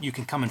what you want, you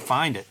can come and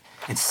find it.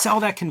 And sell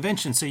that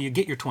convention so you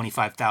get your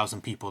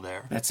 25,000 people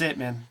there. That's it,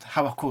 man.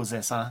 How cool is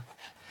this, huh?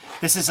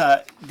 This was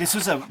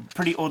a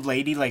pretty old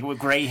lady, like with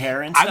gray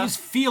hair and stuff. I was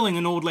feeling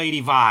an old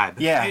lady vibe.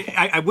 Yeah.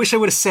 I wish I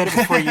would have said it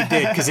before you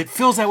did, because it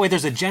feels that way.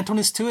 There's a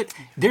gentleness to it.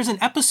 There's an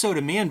episode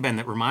of Man Ben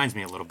that reminds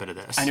me a little bit of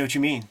this. I know what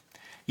you mean.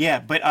 Yeah,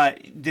 but I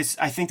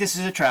think this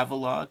is a travel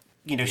log.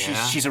 You know,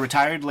 Yeah. she's a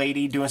retired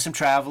lady doing some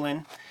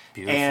traveling,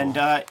 Beautiful.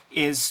 and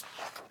is,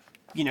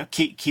 you know,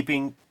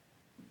 keeping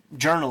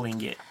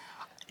journaling it.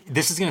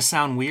 This is going to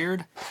sound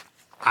weird.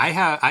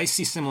 I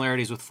see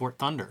similarities with Fort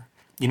Thunder.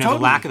 You know, Totally.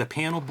 the lack of the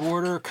panel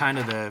border, kind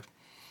of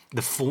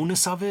the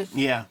fullness of it.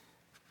 Yeah.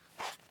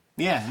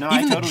 Yeah, no, Even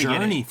I totally the get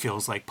journey it.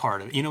 feels like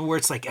part of it. You know, where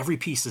it's like every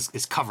piece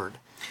is covered.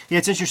 Yeah,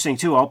 it's interesting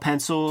too. All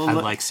pencil. I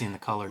like seeing the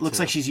color. Looks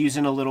too. like she's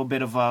using a little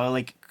bit of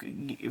like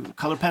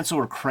color pencil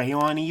or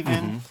crayon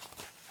even.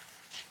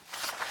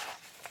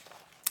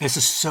 This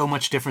is so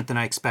much different than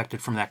I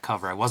expected from that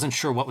cover. I wasn't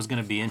sure what was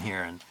going to be in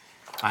here, and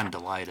I'm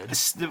delighted.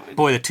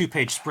 Boy, the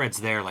two-page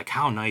spreads there, like,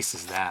 how nice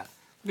is that?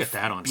 Look at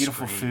that on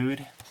Beautiful screen.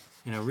 food.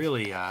 You know,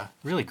 really,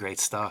 really great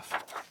stuff.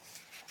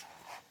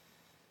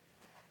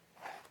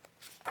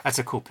 That's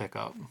a cool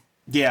pickup.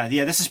 Yeah.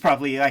 This is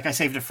probably like I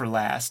saved it for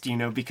last, you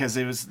know, because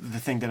it was the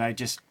thing that I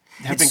just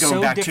have It's been going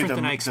so back to different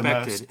than I the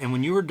expected. most. And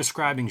when you were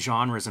describing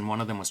genres and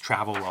one of them was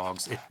travel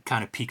logs, it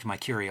kind of piqued my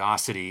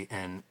curiosity.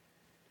 And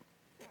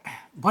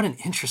what an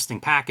interesting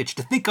package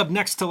to think of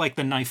next to like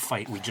the knife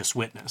fight we just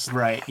witnessed.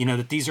 Right. You know,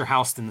 that these are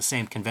housed in the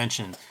same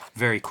convention.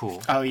 Very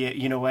cool. Oh yeah,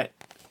 you know what?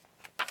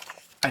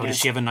 Does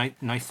she have a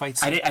knife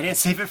fight I scene? didn't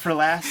save it for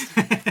last.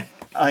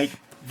 Like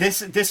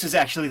this is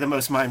actually the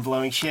most mind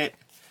blowing shit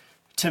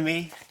to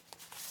me.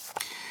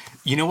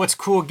 You know what's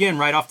cool again,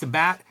 right off the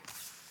bat?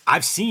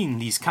 I've seen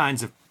these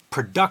kinds of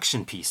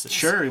production pieces.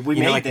 Sure, we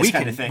You know, made like this we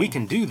kind can, of thing. We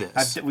can do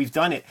this. We've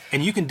done it.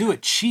 And you can do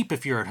it cheap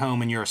if you're at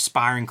home and you're an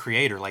aspiring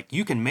creator. Like,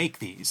 you can make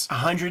these.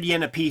 100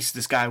 yen a piece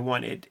this guy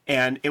wanted,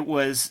 and it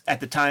was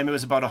at the time it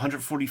was about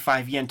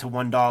 145 yen to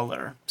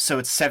 $1. So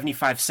it's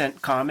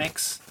 75-cent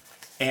comics,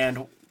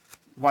 and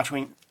watch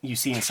when you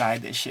see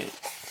inside this shit.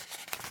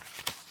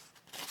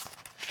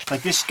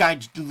 Like, this guy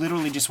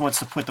literally just wants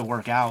to put the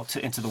work out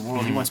into the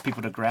world. He wants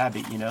people to grab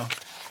it, you know.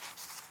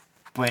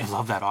 But I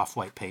love that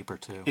off-white paper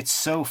too. it's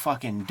so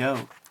fucking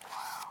dope.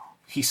 Wow.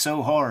 He's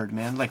so hard,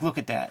 man. Like, look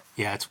at that.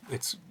 Yeah,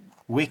 it's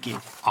Wicked.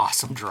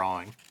 awesome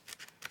drawing.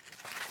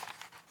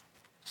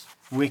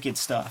 Wicked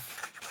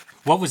stuff.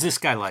 What was this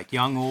guy like?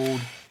 Young,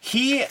 old?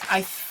 He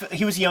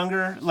was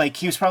younger. Like,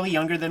 he was probably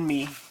younger than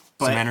me.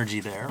 But, Some energy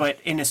there. But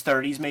in his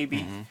 30s,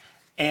 maybe.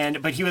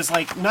 But he was,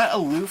 like, not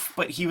aloof,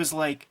 but he was,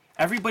 like,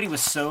 everybody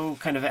was so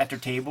kind of at their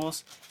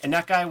tables. And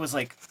that guy was,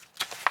 like,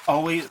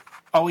 always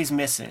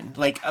missing.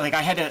 Like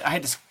I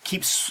had to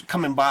keep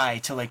coming by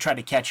to, like, try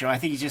to catch him. I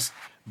think he's just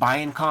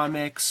buying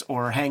comics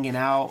or hanging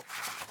out.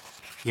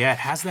 Yeah, it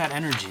has that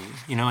energy.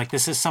 You know, like,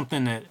 this is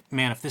something that,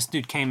 man, if this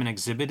dude came and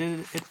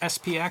exhibited at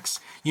SPX,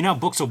 you know how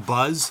books will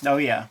buzz? Oh,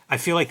 yeah. I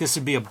feel like this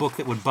would be a book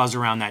that would buzz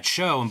around that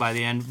show, and by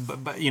the end,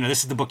 but you know,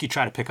 this is the book you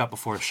try to pick up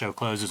before the show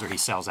closes or he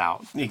sells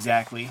out.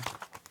 Exactly.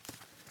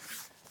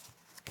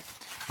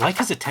 I like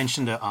his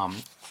attention to,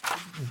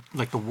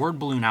 like, the word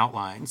balloon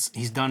outlines.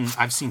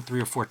 I've seen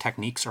 3 or 4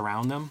 techniques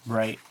around them.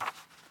 Right.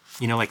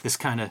 You know, like this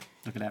kind of,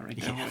 Look at that right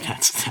there. yeah,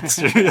 that's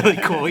really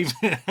cool.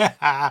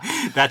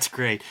 That's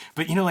great.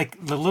 But, you know,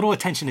 like, the little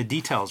attention to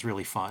detail is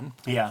really fun.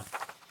 Yeah.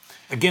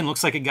 Again,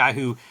 looks like a guy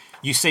who,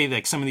 you say,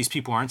 like, some of these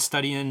people aren't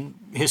studying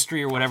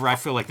history or whatever. I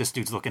feel like this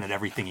dude's looking at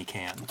everything he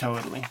can.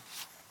 Totally.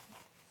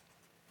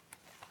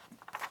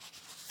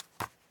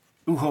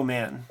 Uho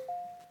man.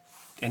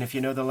 And if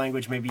you know the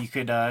language, maybe you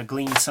could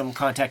glean some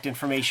contact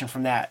information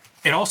from that.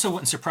 It also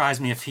wouldn't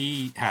surprise me if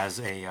he has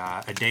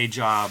a day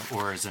job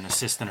or is an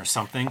assistant or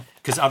something.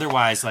 Because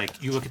otherwise,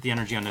 like, you look at the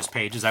energy on those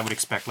pages, I would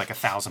expect like a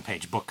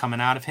 1,000-page book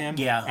coming out of him.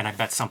 Yeah. And I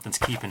bet something's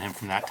keeping him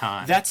from that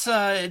time. That's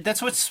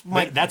what's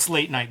my That's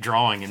late night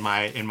drawing in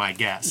my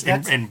guess,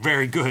 and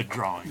very good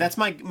drawing. that's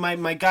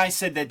my guy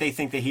said that they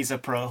think that he's a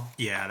pro,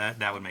 Yeah,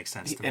 that would make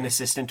sense to an me.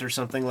 assistant or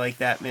something like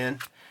that, man.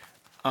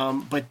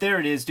 But there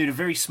it is, dude. A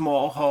very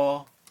small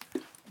haul,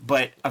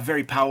 but a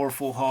very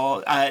powerful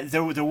haul.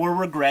 There were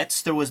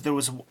regrets. There was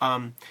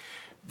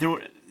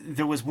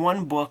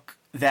one book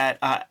that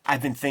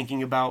I've been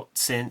thinking about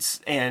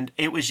since, and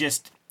it was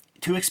just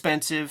too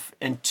expensive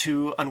and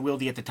too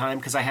unwieldy at the time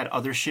because I had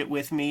other shit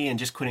with me and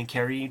just couldn't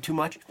carry too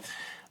much.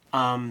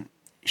 It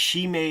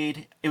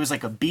was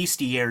like a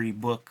bestiary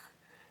book,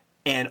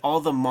 and all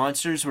the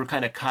monsters were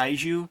kind of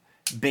kaiju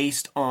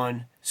based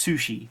on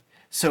sushi.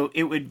 So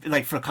it would,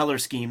 like, for color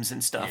schemes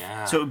and stuff.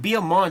 Yeah. So it would be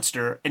a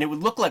monster, and it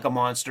would look like a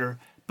monster,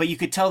 but you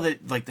could tell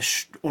that, like, the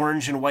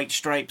orange and white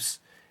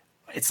stripes,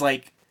 it's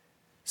like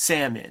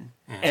salmon.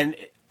 Yeah. And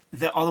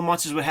all the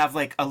monsters would have,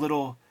 like, a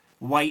little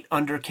white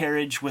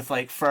undercarriage with,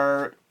 like,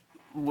 fur,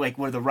 like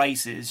where the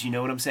rice is, you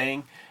know what I'm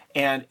saying?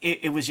 And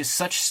it was just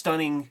such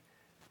stunning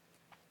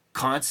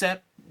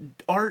concept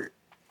art,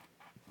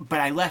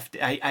 but I left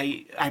it.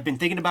 I've been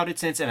thinking about it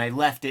since, and I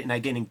left it, and I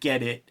didn't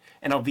get it,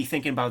 and I'll be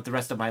thinking about it the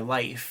rest of my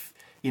life.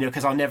 You know,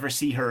 because I'll never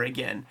see her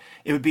again.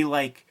 It would be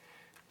like,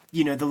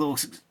 you know, the little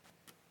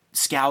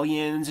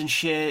scallions and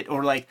shit,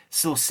 or like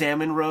little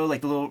salmon roe,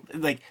 like the little,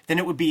 like, then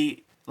it would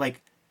be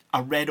like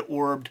a red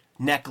orbed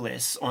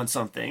necklace on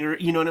something, or,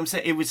 you know what I'm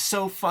saying? It was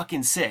so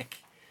fucking sick,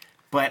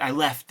 but I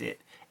left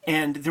it.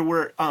 And there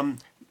were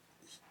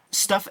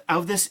stuff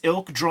of this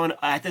ilk drawn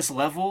at this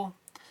level,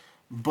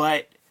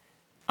 but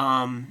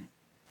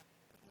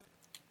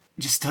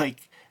just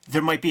like,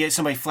 there might be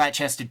somebody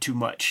flat-chested too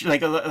much,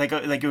 like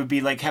it would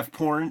be like have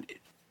porn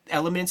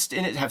elements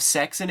in it, have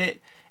sex in it,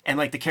 and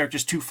like the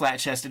character's too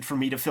flat-chested for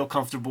me to feel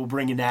comfortable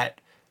bringing that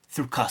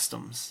through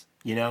customs.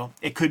 You know,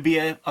 it could be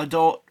an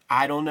adult.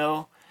 I don't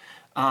know.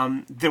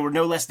 There were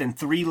no less than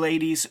 3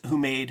 ladies who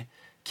made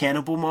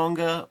cannibal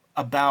manga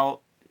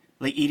about,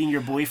 like, eating your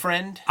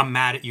boyfriend. I'm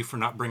mad at you for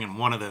not bringing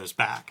one of those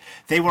back.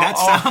 That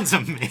sounds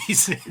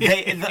amazing.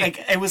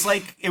 It was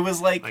like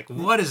Like,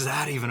 what is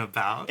that even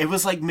about? it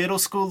was like middle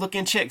school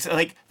looking chicks.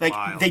 Like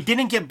Wild. they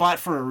didn't get bought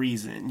for a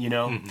reason, you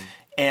know?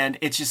 And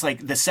it's just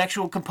like the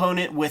sexual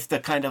component with the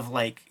kind of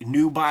like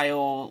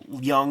nubile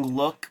young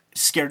look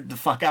scared the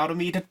fuck out of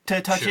me to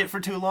touch Sure. it for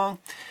too long.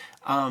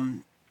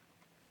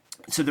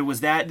 So there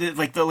was that,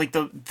 like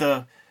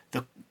the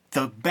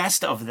the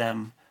best of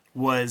them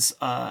was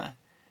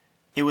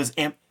it was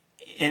an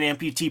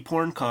amputee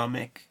porn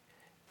comic,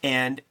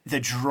 and the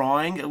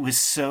drawing was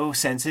so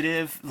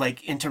sensitive,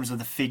 like in terms of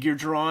the figure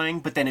drawing,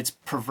 but then it's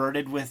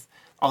perverted with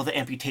all the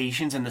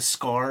amputations and the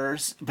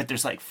scars, but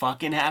there's like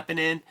fucking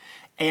happening.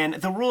 And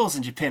the rules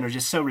in Japan are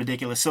just so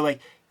ridiculous. So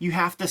like you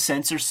have to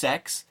censor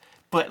sex,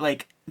 but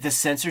like the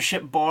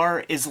censorship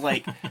bar is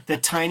like the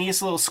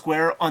tiniest little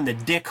square on the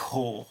dick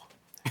hole.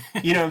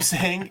 You know what I'm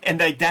saying? And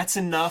like that's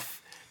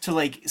enough to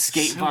like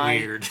skate So by.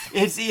 weird.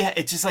 It's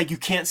just like you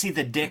can't see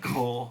the dick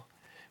hole,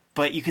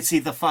 but you could see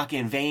the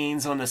fucking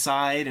veins on the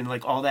side and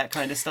like all that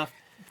kind of stuff.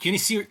 Can you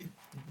see?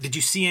 Did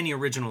you see any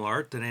original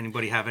art? Did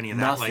anybody have any of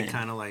that? Nothing. Like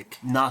kind of like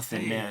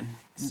Nothing, hey, man.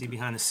 see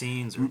behind the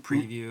scenes or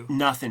preview?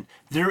 Nothing.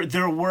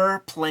 There were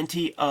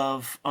plenty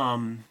of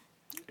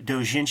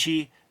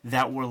doujinshi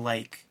that were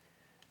like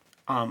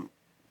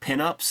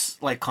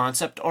pinups, like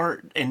concept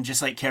art and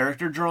just like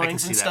character I can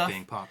drawings see and that stuff.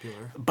 being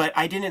popular. But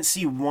I didn't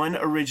see one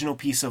original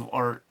piece of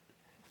art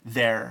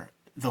there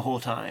the whole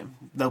time.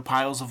 No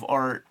piles of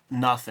art,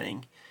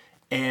 nothing.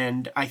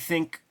 And I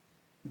think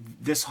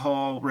this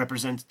hall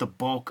represents the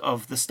bulk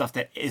of the stuff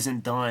that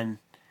isn't done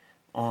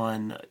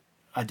on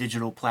a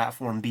digital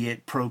platform, be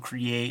it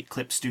Procreate,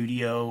 Clip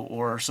Studio,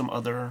 or some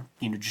other,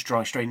 just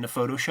drawing straight into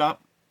Photoshop.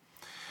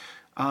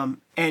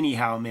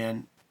 Anyhow,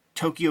 man,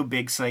 Tokyo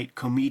Big Sight,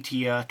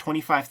 Comitia,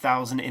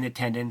 25,000 in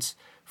attendance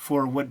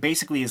for what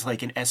basically is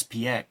like an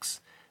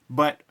SPX,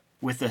 but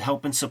with the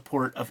help and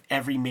support of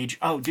every major...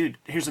 Oh, dude,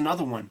 here's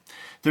another one.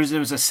 There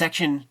was a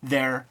section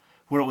there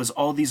where it was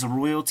all these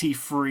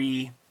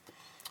royalty-free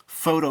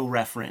photo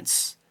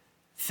reference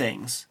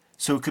things.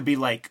 So it could be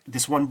like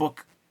this one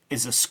book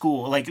is a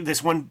school. Like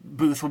this one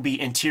booth will be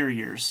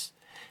interiors.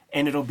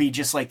 And it'll be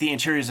just like the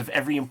interiors of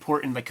every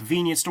important like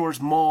convenience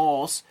stores,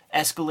 malls,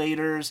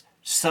 escalators,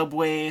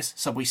 subways,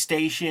 subway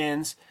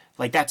stations.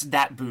 Like that's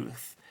that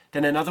booth.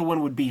 Then another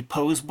one would be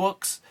pose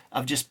books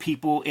of just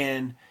people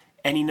in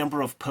any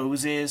number of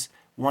poses.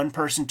 One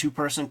person, two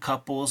person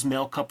couples,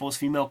 male couples,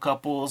 female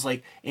couples,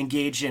 like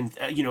engaged in,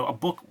 a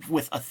book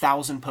with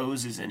 1,000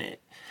 poses in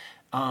it.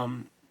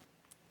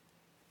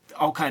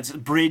 All kinds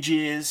of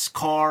bridges,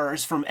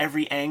 cars from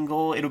every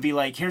angle. It'll be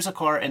like, here's a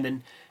car, and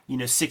then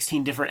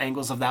 16 different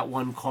angles of that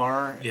one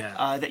car.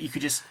 Yeah. That you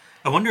could just...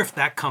 I wonder if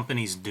that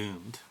company's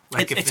doomed.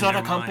 Like It's not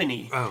a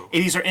company. Oh.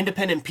 These are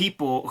independent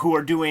people who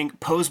are doing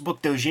pose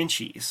book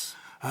doujinshis.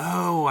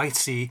 Oh, I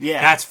see. Yeah.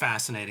 That's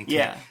fascinating to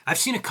Yeah. me. I've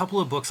seen a couple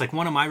of books. Like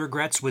one of my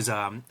regrets was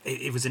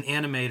it was an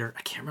animator.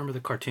 I can't remember the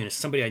cartoonist,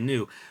 somebody I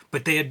knew.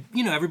 But they had,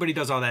 everybody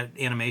does all that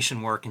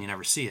animation work and you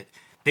never see it.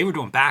 They were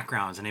doing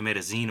backgrounds and they made a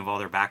zine of all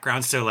their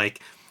backgrounds. So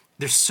like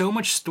there's so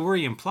much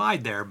story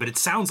implied there, but it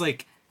sounds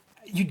like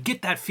you'd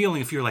get that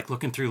feeling if you're like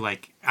looking through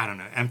like, I don't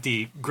know,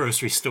 empty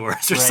grocery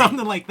stores or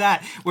something like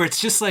that, where it's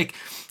just like,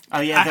 Oh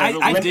yeah,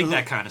 I dig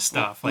that kind of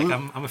stuff. Like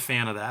I'm a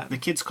fan of that. The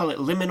kids call it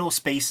liminal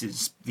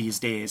spaces these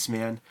days,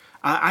 man.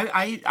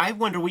 I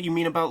wonder what you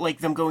mean about like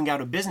them going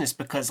out of business,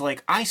 because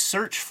like I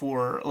search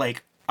for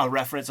like a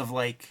reference of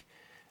like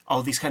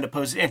all these kind of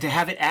poses and to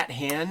have it at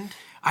hand.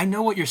 I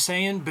know what you're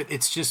saying, but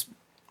it's just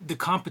the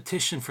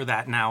competition for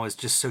that now is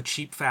just so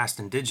cheap, fast,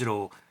 and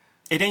digital.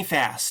 It ain't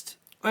fast.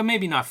 Well,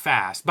 maybe not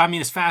fast, but I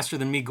mean it's faster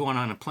than me going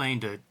on a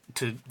plane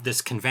to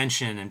this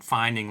convention and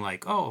finding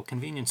like, oh,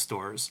 convenience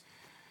stores.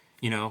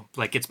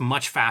 Like it's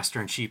much faster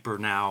and cheaper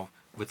now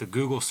with a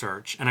Google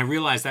search. And I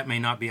realize that may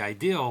not be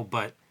ideal,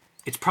 but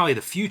it's probably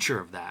the future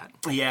of that.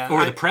 Yeah.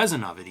 Or the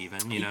present of it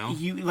even,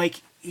 You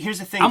like, here's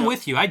the thing. I'm though.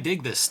 with you. I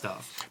dig this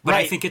stuff. But I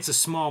Right. think it's a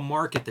small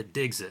market that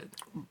digs it.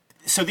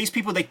 So these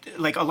people, they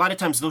like a lot of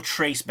times they'll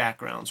trace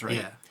backgrounds, right?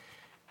 Yeah.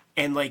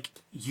 And like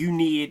you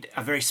need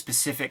a very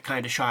specific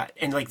kind of shot,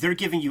 and like they're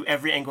giving you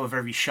every angle of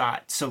every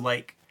shot. So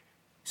like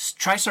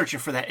try searching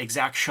for that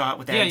exact shot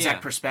with that Yeah, exact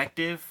yeah.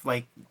 perspective.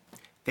 Like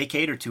they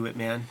cater to it,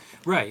 man.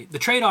 Right. The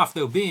trade-off,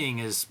 though, being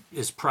is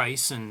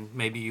price, and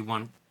maybe you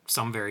want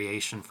some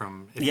variation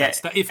from... Yeah,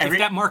 If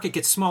that market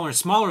gets smaller and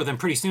smaller, then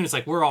pretty soon it's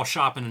like we're all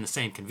shopping in the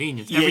same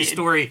convenience. Yeah, Every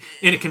story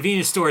in a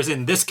convenience store is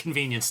in this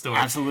convenience store.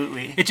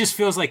 Absolutely. It just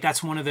feels like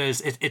that's one of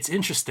those... It's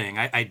interesting.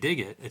 I dig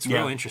it. It's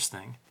Yeah. real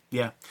interesting.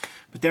 Yeah.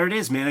 But there it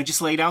is, man. I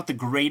just laid out the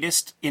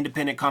greatest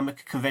independent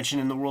comic convention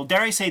in the world.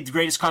 Dare I say the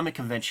greatest comic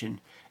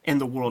convention in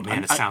the world.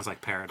 Man, it sounds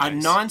like paradise.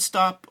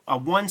 A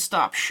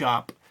one-stop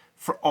shop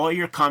for all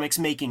your comics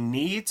making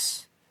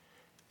needs,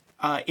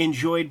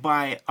 enjoyed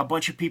by a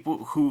bunch of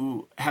people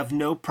who have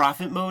no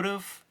profit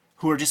motive,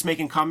 who are just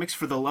making comics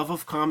for the love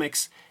of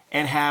comics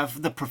and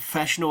have the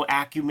professional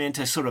acumen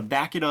to sort of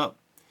back it up.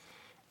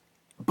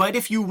 But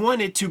if you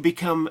wanted to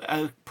become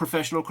a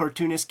professional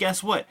cartoonist,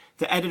 guess what?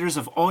 The editors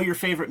of all your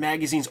favorite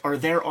magazines are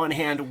there on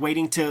hand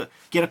waiting to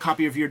get a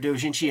copy of your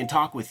doujinshi and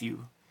talk with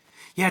you.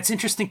 Yeah, it's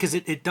interesting because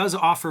it does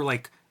offer,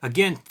 like,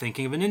 again,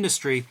 thinking of an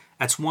industry,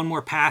 that's one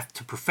more path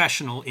to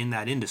professional in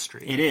that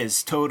industry. It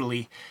is,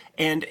 totally.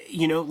 And,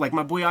 like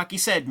my boy Aki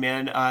said,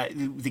 man,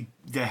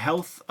 the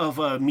health of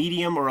a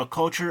medium or a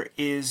culture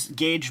is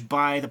gauged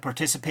by the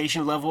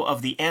participation level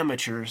of the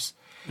amateurs.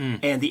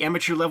 And the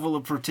amateur level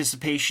of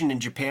participation in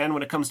Japan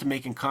when it comes to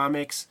making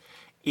comics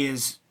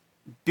is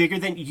bigger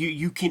than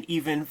you can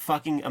even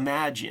fucking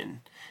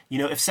imagine. You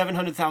know, if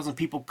 700,000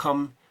 people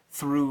come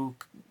through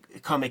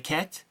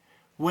Comiket,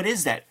 what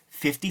is that?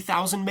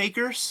 50,000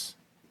 makers?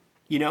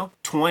 You know,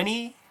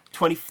 20,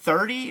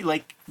 30?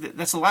 Like,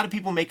 that's a lot of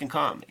people making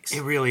comics.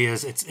 It really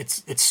is.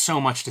 It's so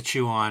much to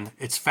chew on.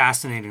 It's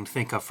fascinating to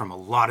think of from a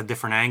lot of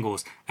different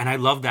angles. And I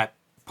love that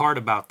part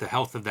about the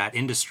health of that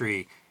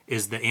industry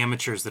is the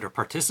amateurs that are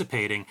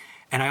participating.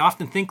 And I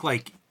often think,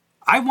 like,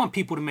 I want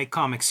people to make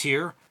comics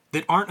here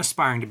that aren't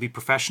aspiring to be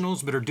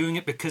professionals, but are doing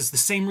it because the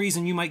same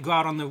reason you might go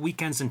out on the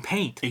weekends and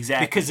paint.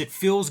 Exactly. Because it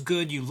feels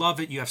good, you love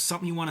it, you have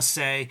something you want to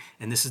say,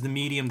 and this is the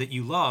medium that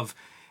you love.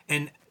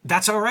 And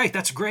that's all right,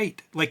 that's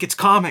great. Like, it's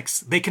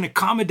comics. They can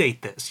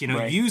accommodate this, you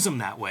know, use them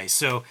that way.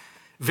 So,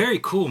 very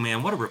cool,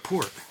 man. What a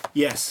report.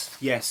 Yes.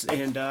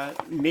 And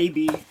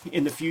maybe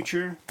in the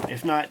future,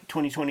 if not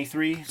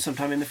 2023,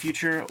 sometime in the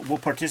future, we'll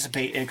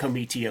participate in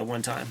Comitia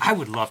one time. I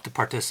would love to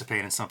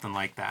participate in something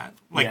like that.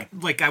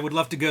 Like I would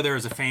love to go there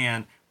as a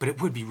fan, but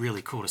it would be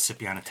really cool to sit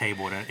behind a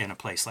table in a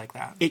place like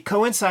that. It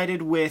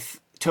coincided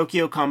with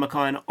Tokyo Comic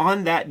Con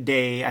on that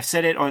day. I've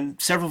said it on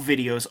several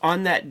videos.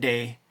 On that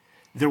day,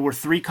 there were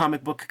 3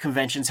 comic book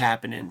conventions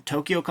happening.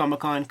 Tokyo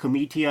Comic Con,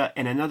 Comitia,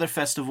 and another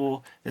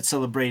festival that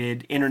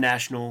celebrated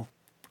international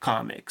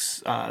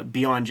comics,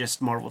 beyond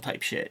just Marvel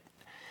type shit.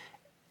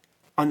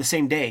 On the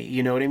same day,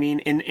 you know what I mean?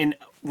 In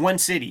one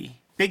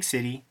city, big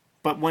city,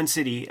 but one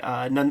city,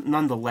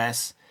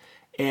 nonetheless.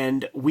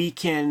 And we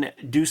can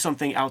do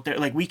something out there.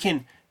 Like, we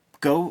can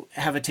go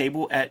have a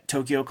table at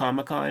Tokyo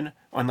Comic Con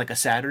on like a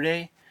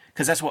Saturday,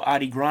 because that's what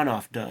Adi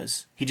Granoff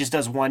does. He just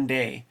does one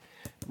day.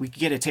 We could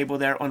get a table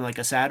there on like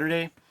a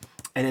Saturday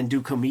and then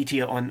do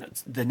Comitia on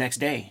the next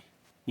day.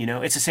 You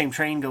know, it's the same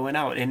train going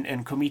out,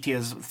 and Comitia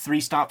is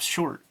 3 stops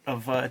short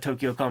of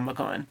Tokyo Comic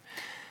Con.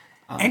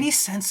 Any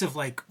sense of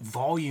like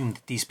volume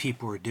that these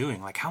people are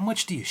doing? Like, how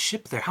much do you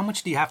ship there? How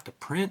much do you have to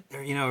print?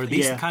 Or, you know, are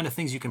these the kind of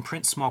things you can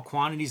print small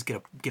quantities,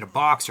 get a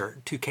box or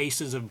 2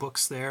 cases of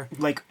books there?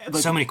 Like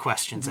so many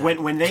questions.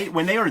 When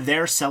they are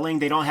there selling,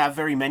 they don't have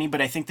very many,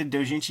 but I think the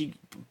Dojinshi,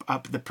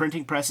 the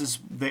printing presses,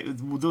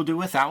 they'll do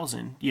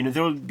 1,000. You know,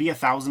 there'll be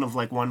 1,000 of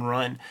like one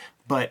run.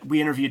 But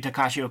we interviewed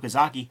Takashi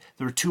Okazaki.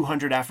 There were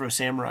 200 Afro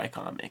Samurai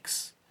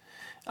comics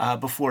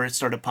before it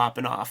started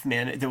popping off,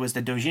 man. There was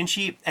the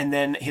Dojinshi, and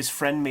then his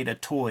friend made a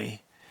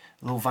toy,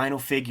 a little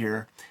vinyl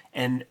figure,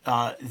 and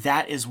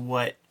that is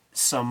what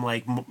some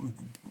like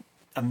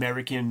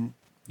American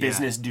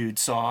business dude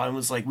saw and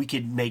was like, we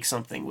could make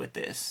something with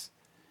this.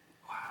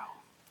 Wow.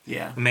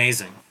 Yeah.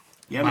 Amazing.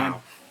 Yeah, man.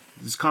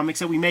 These comics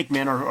that we make,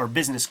 man, are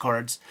business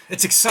cards.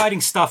 It's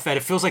exciting stuff, Ed.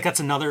 It feels like that's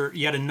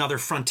yet another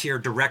frontier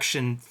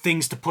direction,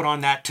 things to put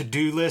on that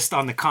to-do list,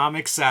 on the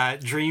comics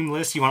dream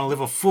list. You want to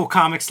live a full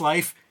comics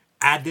life?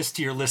 Add this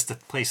to your list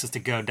of places to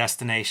go,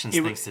 destinations,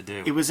 things to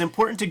do. It was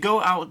important to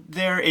go out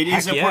there. It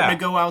is important to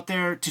go out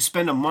there to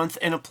spend a month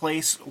in a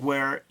place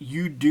where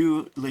you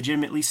do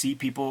legitimately see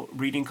people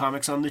reading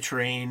comics on the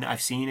train.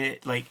 I've seen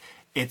it. Like,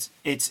 it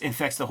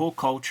infects the whole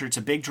culture. It's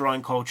a big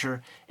drawing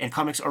culture, and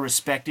comics are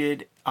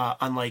respected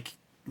unlike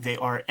they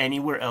are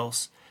anywhere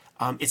else.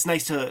 It's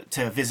nice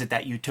to visit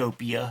that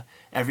utopia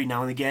every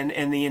now and again,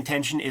 and the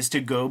intention is to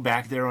go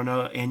back there on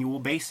an annual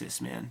basis,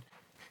 man.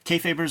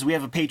 Kayfabers, we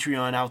have a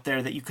Patreon out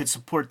there that you could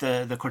support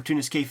the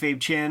Cartoonist Kayfabe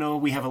channel.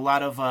 We have a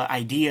lot of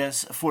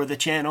ideas for the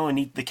channel and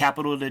need the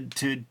capital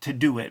to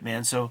do it,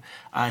 man. So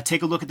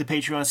take a look at the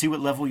Patreon, see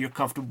what level you're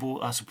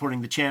comfortable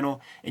supporting the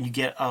channel, and you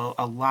get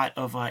a lot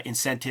of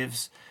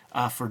incentives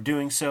for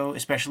doing so,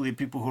 especially the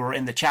people who are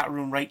in the chat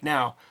room right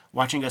now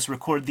watching us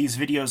record these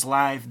videos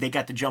live. They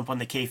got to jump on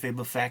the Kayfabe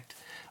effect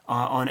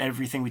on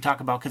everything we talk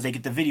about because they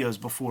get the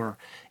videos before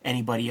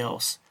anybody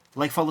else.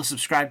 Like, follow,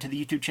 subscribe to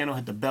the YouTube channel,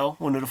 hit the bell.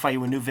 We'll notify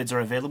you when new vids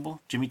are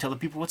available. Jimmy, tell the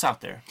people what's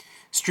out there.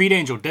 Street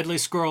Angel, Deadly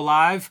Squirrel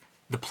Live,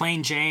 The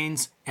Plain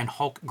Janes, and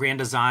Hulk Grand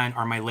Design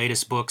are my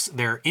latest books.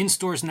 They're in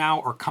stores now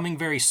or coming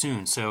very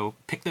soon, so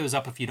pick those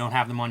up if you don't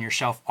have them on your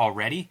shelf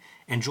already.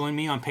 And join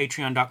me on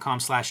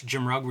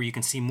patreon.com/JimRugg, where you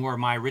can see more of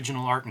my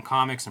original art and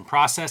comics and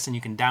process, and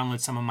you can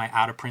download some of my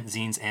out-of-print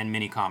zines and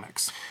mini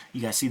comics.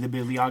 You guys see the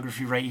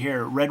bibliography right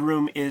here. Red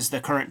Room is the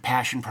current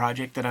passion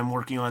project that I'm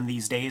working on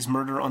these days.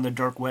 Murder on the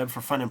Dark Web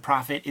for Fun and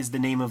Profit is the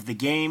name of the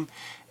game.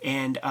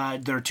 And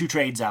there are 2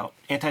 trades out,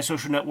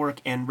 Antisocial Network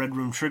and Red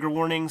Room Trigger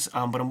Warnings,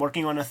 but I'm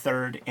working on a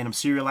third, and I'm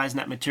serializing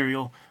that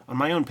material on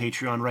my own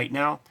Patreon right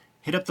now.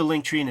 Hit up the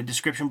link tree in the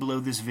description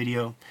below this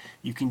video.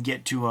 You can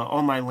get to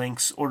all my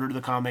links, order the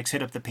comics,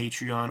 hit up the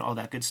Patreon, all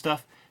that good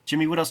stuff.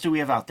 Jimmy, what else do we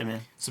have out there,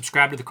 man?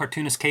 Subscribe to the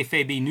Cartoonist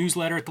Kayfabe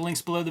newsletter at the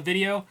links below the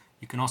video.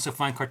 You can also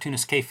find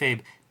Cartoonist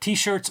Kayfabe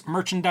t-shirts,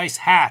 merchandise,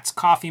 hats,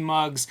 coffee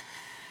mugs,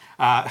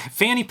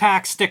 fanny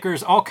packs,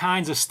 stickers, all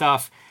kinds of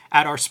stuff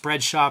at our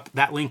spread shop.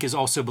 That link is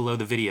also below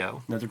the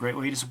video. Another great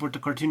way to support the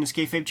Cartoonist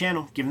Kayfabe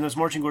channel. Given those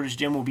marching orders,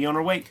 Jim, we'll be on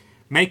our way.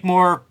 Make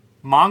more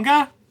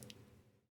manga?